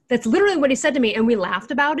themselves. That's literally what he said to me. And we laughed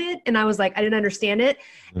about it. And I was like, I didn't understand it.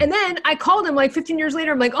 And then I called him like 15 years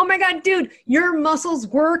later. I'm like, oh my God, dude, your muscles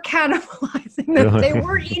were cannibalizing them. They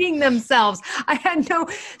were eating themselves.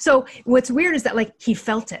 So what's weird is that he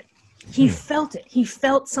felt it. He felt it. He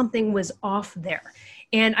felt something was off there.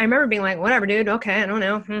 And I remember being like, whatever, dude. Okay. I don't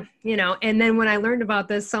know. And then when I learned about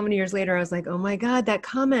this so many years later, I was like, oh my God, that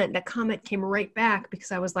comment came right back,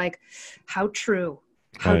 because I was like, how true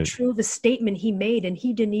the statement he made. And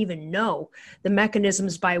he didn't even know the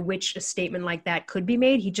mechanisms by which a statement like that could be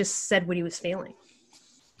made. He just said what he was feeling.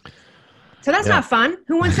 So that's not fun.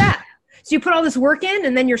 Who wants that? So you put all this work in,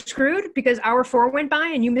 and then you're screwed because hour 4 went by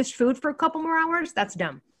and you missed food for a couple more hours. That's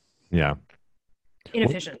dumb. Yeah.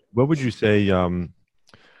 Inefficient. What would you say,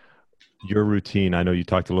 your routine? I know you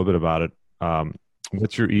talked a little bit about it.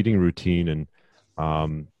 What's your eating routine, and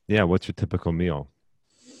what's your typical meal?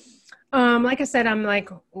 Like I said, I'm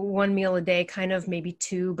like 1 meal a day, kind of, maybe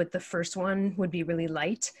 2, but the first one would be really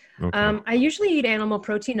light. Okay. I usually eat animal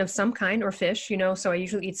protein of some kind, or fish, so I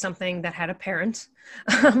usually eat something that had a parent.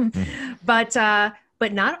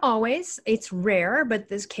 But not always. It's rare,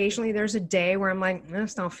 but occasionally there's a day where I'm like,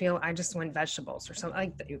 I just want vegetables or something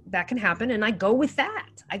like that. Can happen. And I go with that.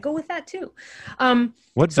 Too.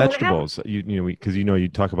 What vegetables? Because you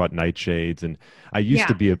talk about nightshades, and I used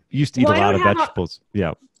to eat a lot of vegetables.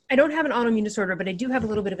 I don't have an autoimmune disorder, but I do have a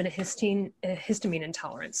little bit of a histamine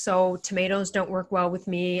intolerance. So tomatoes don't work well with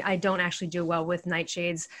me. I don't actually do well with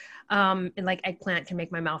nightshades. And like eggplant can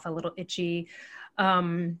make my mouth a little itchy.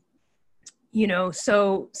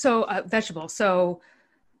 Vegetables. So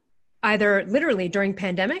either literally during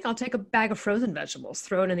pandemic, I'll take a bag of frozen vegetables,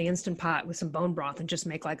 throw it in the Instant Pot with some bone broth, and just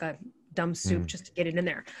make like a dumb soup just to get it in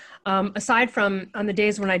there. Aside from on the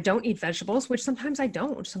days when I don't eat vegetables, which sometimes I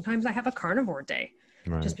don't, sometimes I have a carnivore day.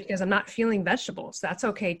 Right. Just because I'm not feeling vegetables. That's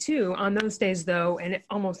okay too. On those days though, and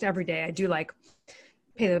almost every day I do like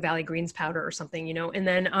Paleo Valley greens powder or something, and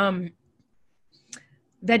then,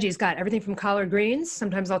 veggies, got everything from collard greens.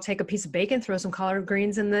 Sometimes I'll take a piece of bacon, throw some collard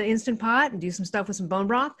greens in the Instant Pot, and do some stuff with some bone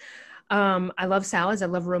broth. I love salads. I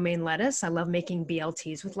love romaine lettuce. I love making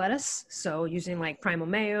BLTs with lettuce. So using like Primal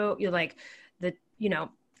Mayo,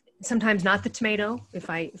 sometimes not the tomato if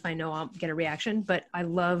I know I'll get a reaction, but I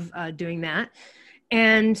love doing that.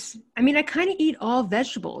 And I kind of eat all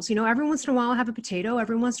vegetables. Every once in a while I'll have a potato.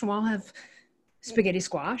 Every once in a while I'll have spaghetti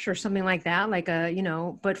squash or something like that,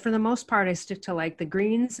 but for the most part, I stick to like the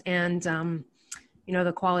greens and,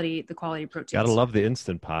 the quality proteins. Gotta love the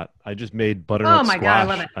Instant Pot. I just made butternut squash. God, I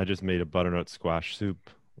love it. I just made a butternut squash soup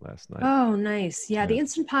last night. Oh, nice. Yeah. The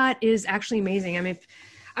Instant Pot is actually amazing.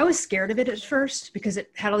 I was scared of it at first because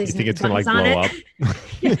it had all these You think it's buttons gonna on like it. blow up?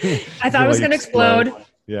 I thought it was going to explode.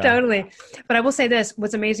 Yeah. Totally. But I will say this,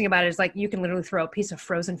 what's amazing about it is like you can literally throw a piece of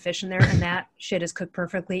frozen fish in there and that shit is cooked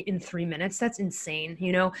perfectly in 3 minutes. That's insane.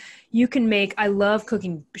 You know, you can make, I love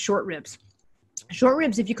cooking short ribs. Short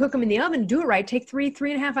ribs, if you cook them in the oven, do it right, take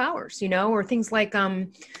 3.5 hours, you know, or things like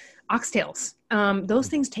oxtails. Those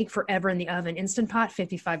things take forever in the oven. Instant Pot,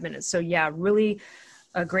 55 minutes. So yeah, really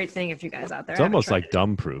a great thing if you guys out there. It's almost like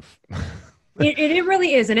dumb proof. It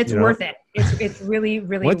really is, and it's worth it. It's really,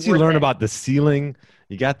 really once you worth learn it. about the sealing,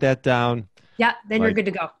 you got that down. Yeah, then like, you're good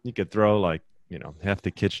to go. You could throw like, you know, half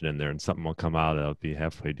the kitchen in there and something will come out that'll be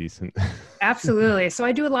halfway decent. Absolutely. So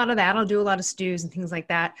I do a lot of that. I'll do a lot of stews and things like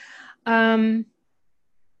that.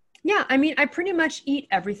 Yeah, I mean, I pretty much eat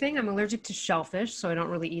everything. I'm allergic to shellfish, so I don't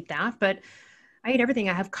really eat that, but I eat everything.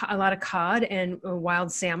 I have a lot of cod and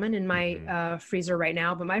wild salmon in my freezer right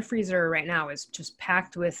now, but my freezer right now is just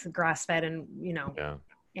packed with grass-fed and, you know,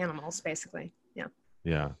 animals basically. Yeah.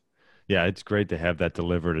 Yeah. Yeah. It's great to have that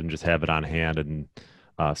delivered and just have it on hand. And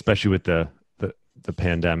especially with the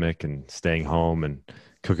pandemic and staying home and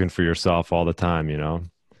cooking for yourself all the time, you know?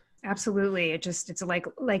 Absolutely. It's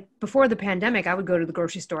like before the pandemic, I would go to the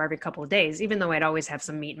grocery store every couple of days, even though I'd always have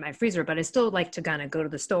some meat in my freezer, but I still like to kind of go to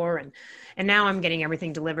the store and now I'm getting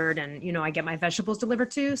everything delivered and, you know, I get my vegetables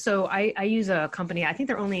delivered too. So I use a company, I think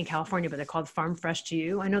they're only in California, but they're called Farm Fresh to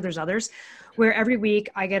You. I know there's others where every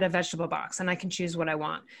week I get a vegetable box and I can choose what I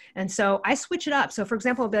want. And so I switch it up. So for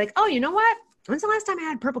example, I'll be like, oh, you know what? When's the last time I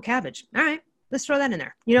had purple cabbage? All right. Let's throw that in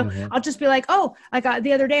there. You know, I'll just be like, oh, like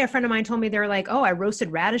the other day, a friend of mine told me they're like, oh, I roasted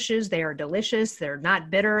radishes. They are delicious. They're not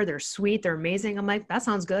bitter. They're sweet. They're amazing. I'm like, that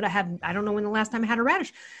sounds good. I don't know when the last time I had a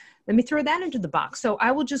radish. Let me throw that into the box. So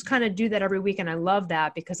I will just kind of do that every week. And I love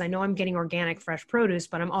that because I know I'm getting organic, fresh produce,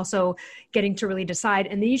 but I'm also getting to really decide.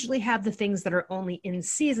 And they usually have the things that are only in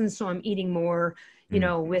season. So I'm eating more, you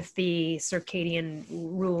know, with the circadian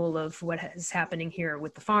rule of what is happening here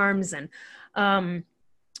with the farms. And,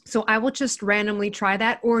 so I will just randomly try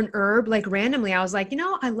that, or an herb. Like randomly, I was like, you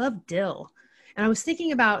know, I love dill. And I was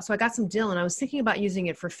thinking about, so I got some dill and I was thinking about using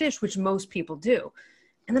it for fish, which most people do.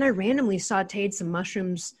 And then I randomly sauteed some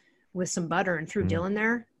mushrooms with some butter and threw dill in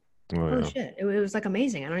there. Oh shit. It was like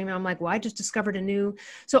amazing. I'm like, well, I just discovered a new,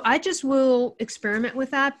 so I just will experiment with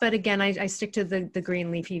that. But again, I stick to the green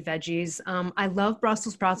leafy veggies. I love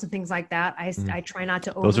Brussels sprouts and things like that. I try not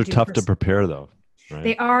to overdo. Those are tough to prepare though. Right.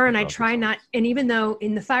 They are, and I try not, and even though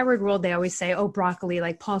in the thyroid world, they always say, oh, broccoli,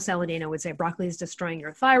 like Paul Saladino would say, broccoli is destroying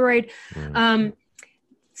your thyroid.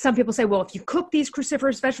 Some people say, well, if you cook these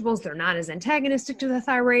cruciferous vegetables, they're not as antagonistic to the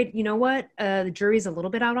thyroid. You know what? The jury's a little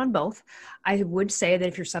bit out on both. I would say that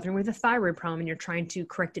if you're suffering with a thyroid problem and you're trying to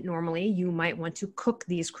correct it normally, you might want to cook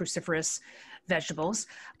these cruciferous vegetables.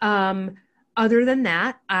 Other than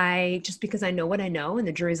that, just because I know what I know and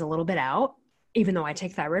the jury's a little bit out, even though I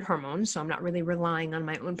take thyroid hormones, so I'm not really relying on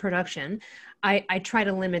my own production, I try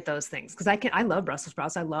to limit those things because I love Brussels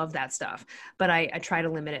sprouts. I love that stuff, but I try to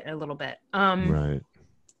limit it a little bit. Right.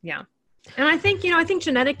 Yeah. And I think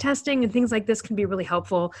genetic testing and things like this can be really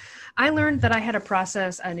helpful. I learned that I had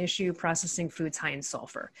an issue processing foods high in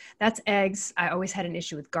sulfur. That's eggs. I always had an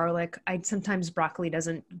issue with garlic. Sometimes broccoli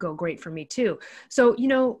doesn't go great for me too. So, you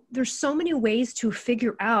know, there's so many ways to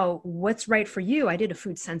figure out what's right for you. I did a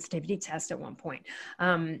food sensitivity test at one point,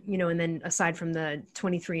 you know, and then aside from the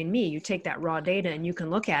 23andMe, you take that raw data and you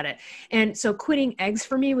can look at it. And so quitting eggs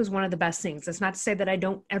for me was one of the best things. That's not to say that I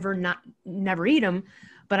don't never eat them,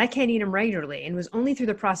 but I can't eat them regularly. And it was only through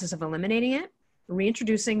the process of eliminating it,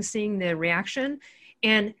 reintroducing, seeing the reaction.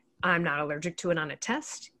 And I'm not allergic to it on a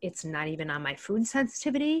test. It's not even on my food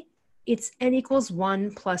sensitivity. It's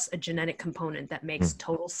N=1 plus a genetic component that makes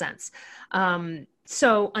total sense.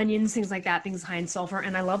 So onions, things like that, things high in sulfur.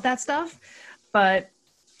 And I love that stuff. But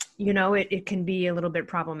you know, it can be a little bit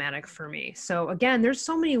problematic for me. So again, there's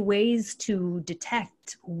so many ways to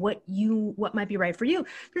detect what might be right for you.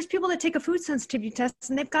 There's people that take a food sensitivity test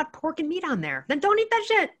and they've got pork and meat on there. Then don't eat that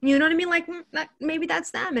shit. You know what I mean? Like maybe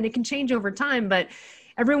that's them, and it can change over time, but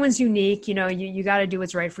everyone's unique. You know, you got to do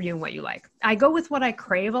what's right for you and what you like. I go with what I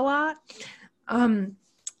crave a lot.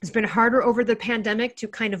 It's been harder over the pandemic to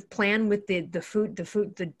kind of plan with the food,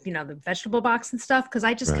 you know, the vegetable box and stuff. Cause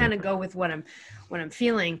I just kind of go with what I'm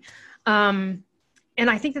feeling. And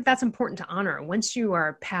I think that that's important to honor. Once you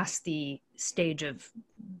are past the stage of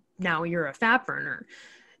now you're a fat burner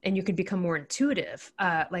and you can become more intuitive.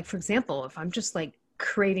 Like for example, if I'm just like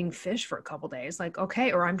craving fish for a couple days, like,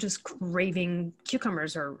 okay, or I'm just craving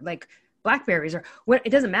cucumbers or like blackberries or what, it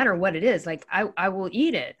doesn't matter what it is. Like I will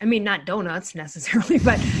eat it. I mean, not donuts necessarily,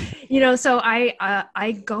 but so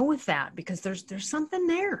I go with that because there's something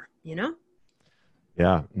there,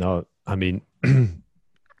 Yeah, no, I mean,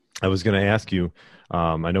 I was going to ask you,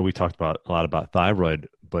 I know we talked a lot about thyroid,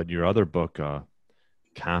 but your other book,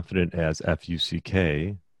 Confident as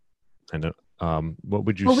F-U-C-K, and what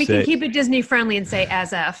would you say? Well, we can keep it Disney friendly and say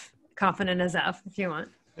as F, Confident as F, if you want.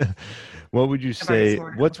 What would you say?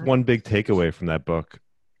 What's one big takeaway from that book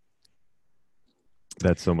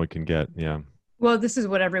that someone can get? Yeah. Well, this is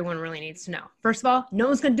what everyone really needs to know. First of all, no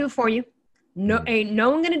one's going to do it for you. Ain't no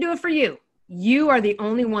one going to do it for you. You are the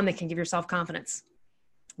only one that can give yourself confidence.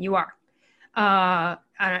 You are.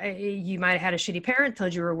 You might have had a shitty parent,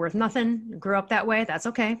 told you were worth nothing, grew up that way. That's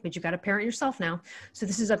okay. But you got to parent yourself now. So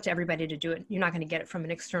this is up to everybody to do it. You're not going to get it from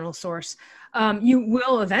an external source. You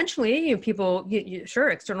will eventually, sure,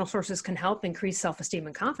 external sources can help increase self-esteem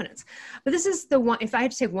and confidence. But this is the one, if I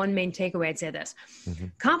had to take one main takeaway, I'd say this. Mm-hmm.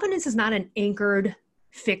 Confidence is not an anchored,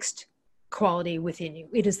 fixed quality within you.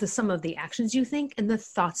 It is the sum of the actions you think and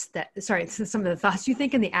some of the thoughts you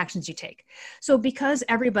think and the actions you take. So because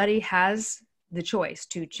everybody has the choice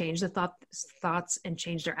to change the thoughts and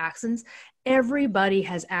change their actions, everybody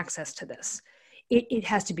has access to this. It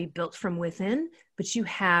has to be built from within, but you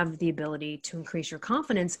have the ability to increase your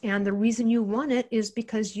confidence. And the reason you want it is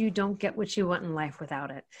because you don't get what you want in life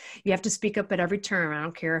without it. You have to speak up at every turn. I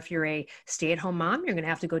don't care if you're a stay-at-home mom, you're going to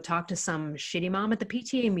have to go talk to some shitty mom at the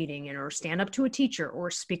PTA meeting or stand up to a teacher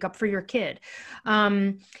or speak up for your kid.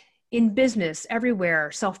 In business,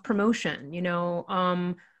 everywhere, self-promotion,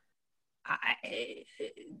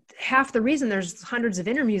 half the reason there's hundreds of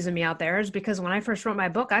interviews of me out there is because when I first wrote my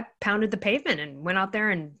book, I pounded the pavement and went out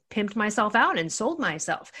there and pimped myself out and sold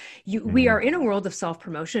myself. We are in a world of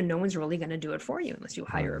self-promotion. No one's really going to do it for you unless you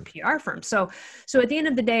hire a PR firm. So at the end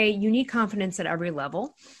of the day, you need confidence at every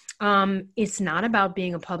level. It's not about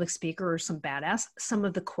being a public speaker or some badass. Some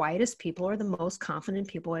of the quietest people are the most confident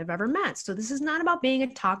people I've ever met. So this is not about being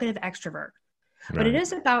a talkative extrovert. Right. But it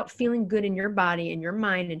is about feeling good in your body and your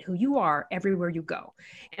mind and who you are everywhere you go.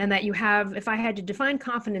 And that you have, if I had to define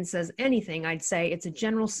confidence as anything, I'd say it's a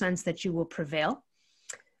general sense that you will prevail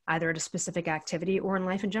either at a specific activity or in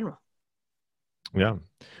life in general. Yeah.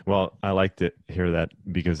 Well, I like to hear that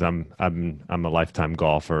because I'm a lifetime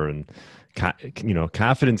golfer, and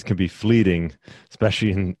confidence can be fleeting,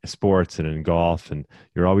 especially in sports and in golf, and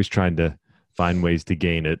you're always trying to find ways to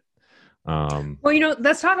gain it. Well,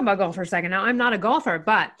 let's talk about golf for a second. Now, I'm not a golfer,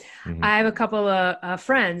 but I have a couple of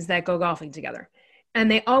friends that go golfing together, and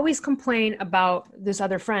they always complain about this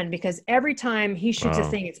other friend because every time he shoots a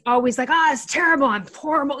thing, it's always like, it's terrible. I'm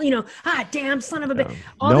horrible. Damn son of a bitch.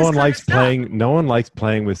 No one likes playing. No one likes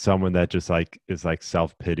playing with someone that just is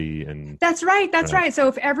self-pity and. That's right. That's right. So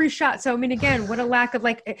if every shot, again, what a lack of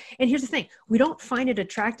and here's the thing: we don't find it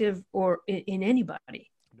attractive or in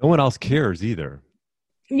anybody. No one else cares either.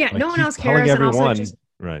 Yeah, no one else cares. Everyone,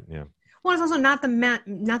 right? Yeah. Well, it's also not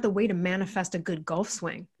the way to manifest a good golf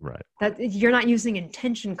swing. Right. That you're not using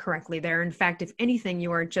intention correctly there. In fact, if anything, you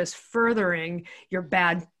are just furthering your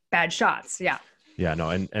bad shots. Yeah. Yeah.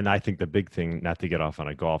 No. And I think the big thing, not to get off on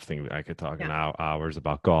a golf thing, I could talk hours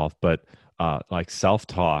about golf, but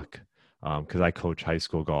self-talk, because I coach high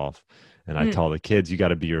school golf, and I tell the kids, you got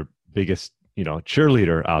to be your biggest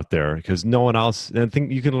cheerleader out there, because no one else, and I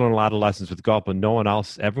think you can learn a lot of lessons with golf, but no one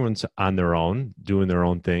else, everyone's on their own, doing their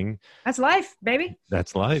own thing. That's life, baby.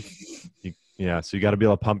 That's life. So you got to be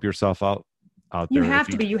able to pump yourself out there. You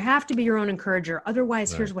have to be your own encourager.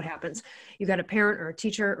 Otherwise, Here's what happens. You got a parent or a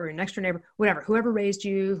teacher or an next door neighbor, whoever raised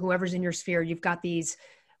you, whoever's in your sphere, you've got these,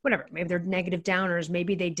 maybe they're negative downers.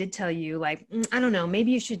 Maybe they did tell you I don't know,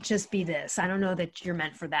 maybe you should just be this. I don't know that you're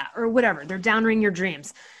meant for that, or whatever. They're downering your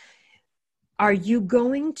dreams. Are you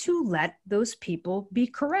going to let those people be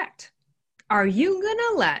correct? Are you going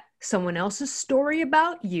to let someone else's story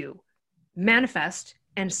about you manifest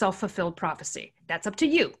and self-fulfilled prophecy? That's up to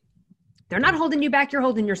you. They're not holding you back. You're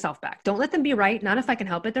holding yourself back. Don't let them be right. Not if I can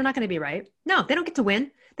help it. They're not going to be right. No, they don't get to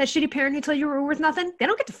win. That shitty parent who told you were worth nothing, they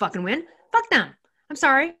don't get to fucking win. Fuck them. I'm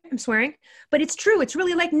sorry. I'm swearing. But it's true. It's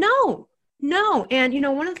really no. And,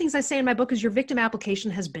 one of the things I say in my book is your victim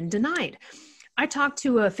application has been denied. I talked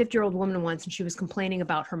to a 50-year-old woman once, and she was complaining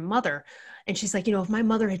about her mother. And she's like, if my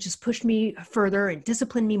mother had just pushed me further and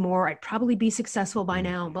disciplined me more, I'd probably be successful by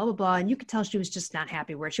now, blah, blah, blah. And you could tell she was just not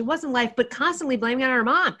happy where she was in life, but constantly blaming it on her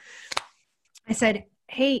mom. I said,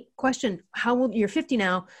 hey, question, how old, you're 50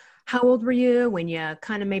 now. How old were you when you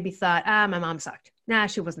kind of maybe thought, my mom sucked? Nah,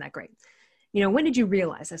 she wasn't that great. When did you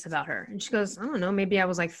realize this about her? And she goes, I don't know, maybe I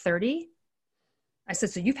was 30. I said,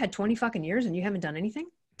 so you've had 20 fucking years and you haven't done anything?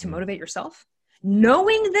 to motivate yourself?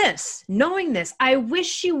 Knowing this, I wish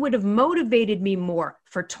she would have motivated me more.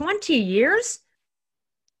 For 20 years,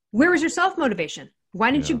 where was your self-motivation?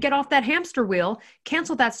 Why didn't you get off that hamster wheel,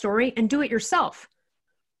 cancel that story, and do it yourself?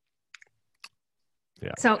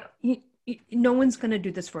 Yeah. So no one's going to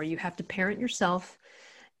do this for you. You have to parent yourself.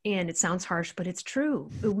 And it sounds harsh, but it's true.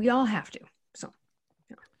 We all have to. So,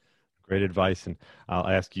 yeah. Great advice. And I'll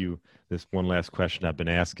ask you this one last question I've been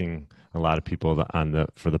asking a lot of people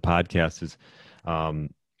for the podcast is,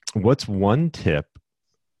 what's one tip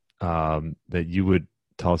that you would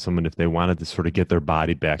tell someone if they wanted to sort of get their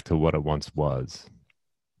body back to what it once was,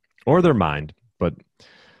 or their mind? But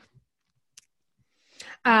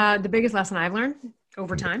the biggest lesson I've learned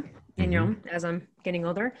over time, and as I'm getting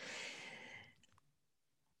older,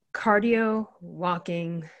 cardio,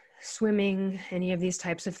 walking, swimming, any of these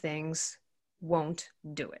types of things won't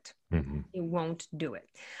do it. It won't do it.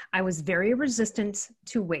 I was very resistant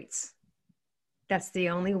to weights. That's the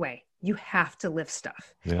only way. You have to lift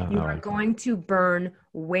stuff. Yeah, you are going to burn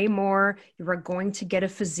way more. You are going to get a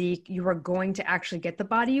physique. You are going to actually get the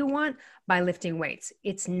body you want by lifting weights.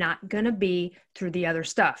 It's not going to be through the other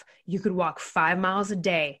stuff. You could walk 5 miles a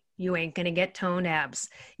day. You ain't going to get toned abs.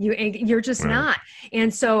 You're just not.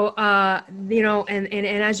 And so, and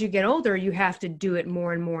as you get older, you have to do it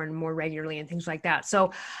more and more and more regularly and things like that.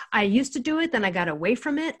 So I used to do it, then I got away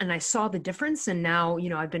from it and I saw the difference. And now,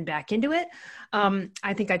 I've been back into it.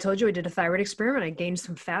 I think I told you I did a thyroid experiment. I gained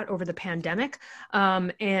some fat over the pandemic.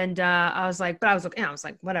 I was like,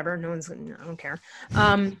 whatever, I don't care.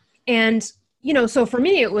 So for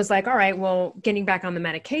me, it was like, all right, well, getting back on the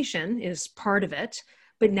medication is part of it.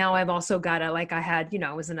 But now I've also got to,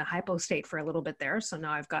 I was in a hypo state for a little bit there. So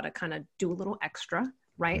now I've got to kind of do a little extra,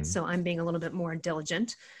 right? So I'm being a little bit more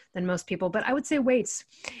diligent than most people, but I would say weights.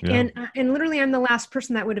 Yeah. And literally I'm the last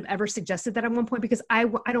person that would have ever suggested that at one point, because I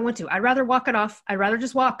don't want to. I'd rather walk it off. I'd rather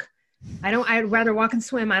just walk. I'd rather walk and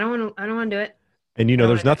swim. I don't want to do it. And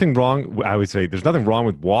there's nothing wrong. I would say there's nothing wrong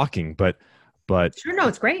with walking, but sure, no,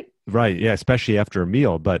 it's great. Right. Yeah. Especially after a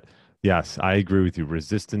meal. But yes, I agree with you.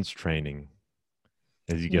 Resistance training.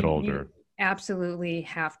 As you get older. You absolutely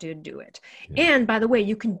have to do it. Yeah. And by the way,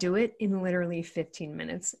 you can do it in literally 15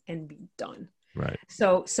 minutes and be done. Right.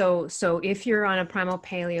 So if you're on a primal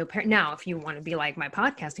paleo, now, if you want to be like my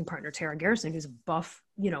podcasting partner, Tara Garrison, who's buff,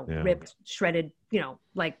 ripped, shredded,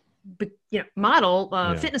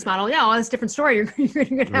 model, fitness model. Yeah. All this different story. You're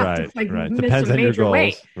going to have to miss Depends some on your major goals.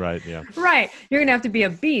 weight. Right. Yeah. Right. You're going to have to be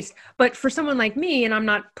a beast. But for someone like me, and I'm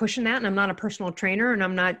not pushing that, and I'm not a personal trainer,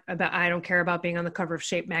 and I don't care about being on the cover of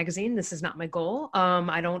Shape magazine. This is not my goal.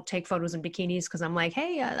 I don't take photos in bikinis because I'm like,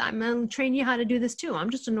 hey, I'm going to train you how to do this too.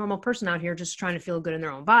 I'm just a normal person out here just trying to feel good in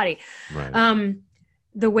their own body. Right.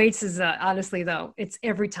 The weights is honestly though, it's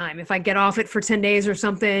every time. If I get off it for 10 days or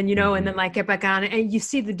something, and then get back on it, and you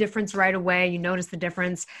see the difference right away, you notice the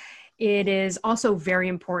difference. It is also very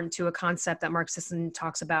important to a concept that Mark Sisson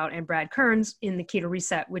talks about and Brad Kearns in the Keto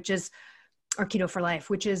Reset, or Keto for Life,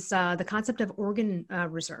 which is the concept of organ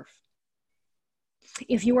reserve.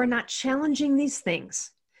 If you are not challenging these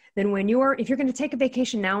things, then if you're going to take a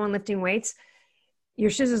vacation now on lifting weights, your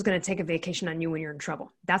shiz is going to take a vacation on you when you're in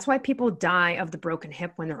trouble. That's why people die of the broken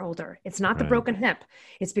hip when they're older. It's not the broken hip.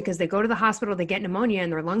 It's because they go to the hospital, they get pneumonia,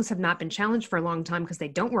 and their lungs have not been challenged for a long time because they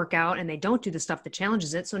don't work out and they don't do the stuff that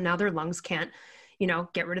challenges it. So now their lungs can't,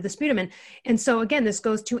 get rid of the sputum. And so again, this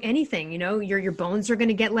goes to anything, your bones are going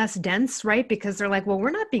to get less dense, right? Because they're like, well,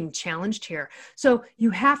 we're not being challenged here. So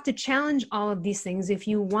you have to challenge all of these things if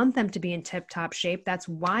you want them to be in tip-top shape. That's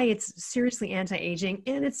why it's seriously anti-aging.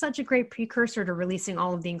 And it's such a great precursor to releasing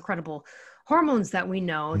all of the incredible hormones that we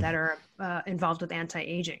know that are involved with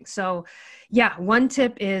anti-aging. So yeah, one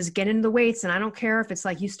tip is get into the weights. And I don't care if it's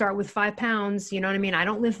like you start with 5 pounds, you know what I mean? I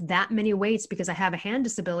don't lift that many weights because I have a hand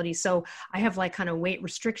disability. So I have kind of weight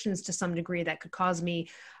restrictions to some degree that could cause me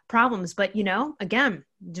problems. But again,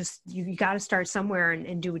 just you got to start somewhere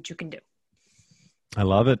and do what you can do. I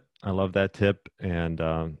love it. I love that tip, and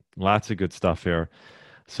lots of good stuff here.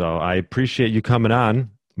 So I appreciate you coming on.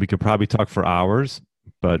 We could probably talk for hours,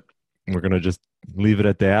 but we're going to just leave it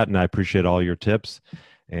at that. And I appreciate all your tips.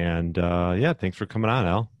 And thanks for coming on,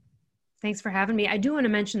 Al. Thanks for having me. I do want to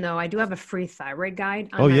mention, though, I do have a free thyroid guide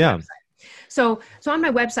on my website. So on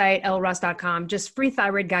my website, lruss.com, just free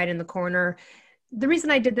thyroid guide in the corner. The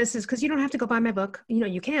reason I did this is because you don't have to go buy my book.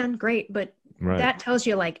 You can, great. But that tells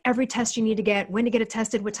you every test you need to get, when to get it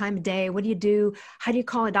tested, what time of day, what do you do? How do you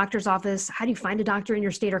call a doctor's office? How do you find a doctor in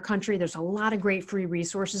your state or country? There's a lot of great free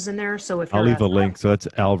resources in there. So I'll leave a link. So that's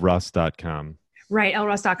lruss.com. Right,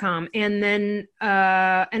 lross.com. And then,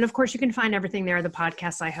 and of course, you can find everything there, the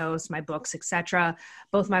podcasts I host, my books, etc.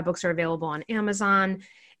 Both my books are available on Amazon.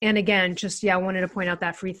 And again, just, I wanted to point out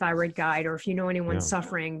that free thyroid guide, or if you know anyone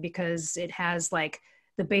suffering, because it has like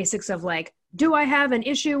the basics of like, do I have an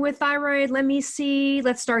issue with thyroid? Let me see.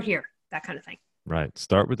 Let's start here. That kind of thing. Right.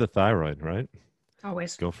 Start with the thyroid, right?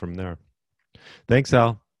 Always. Go from there. Thanks,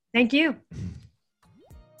 Al. Thank you.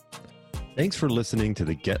 Thanks for listening to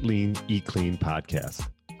the Get Lean, Eat Clean podcast.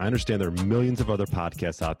 I understand there are millions of other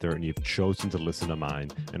podcasts out there, and you've chosen to listen to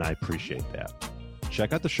mine, and I appreciate that.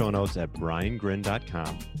 Check out the show notes at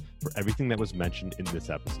briangrin.com for everything that was mentioned in this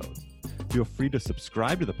episode. Feel free to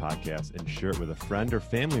subscribe to the podcast and share it with a friend or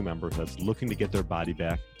family member that's looking to get their body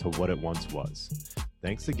back to what it once was.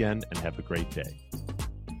 Thanks again, and have a great day.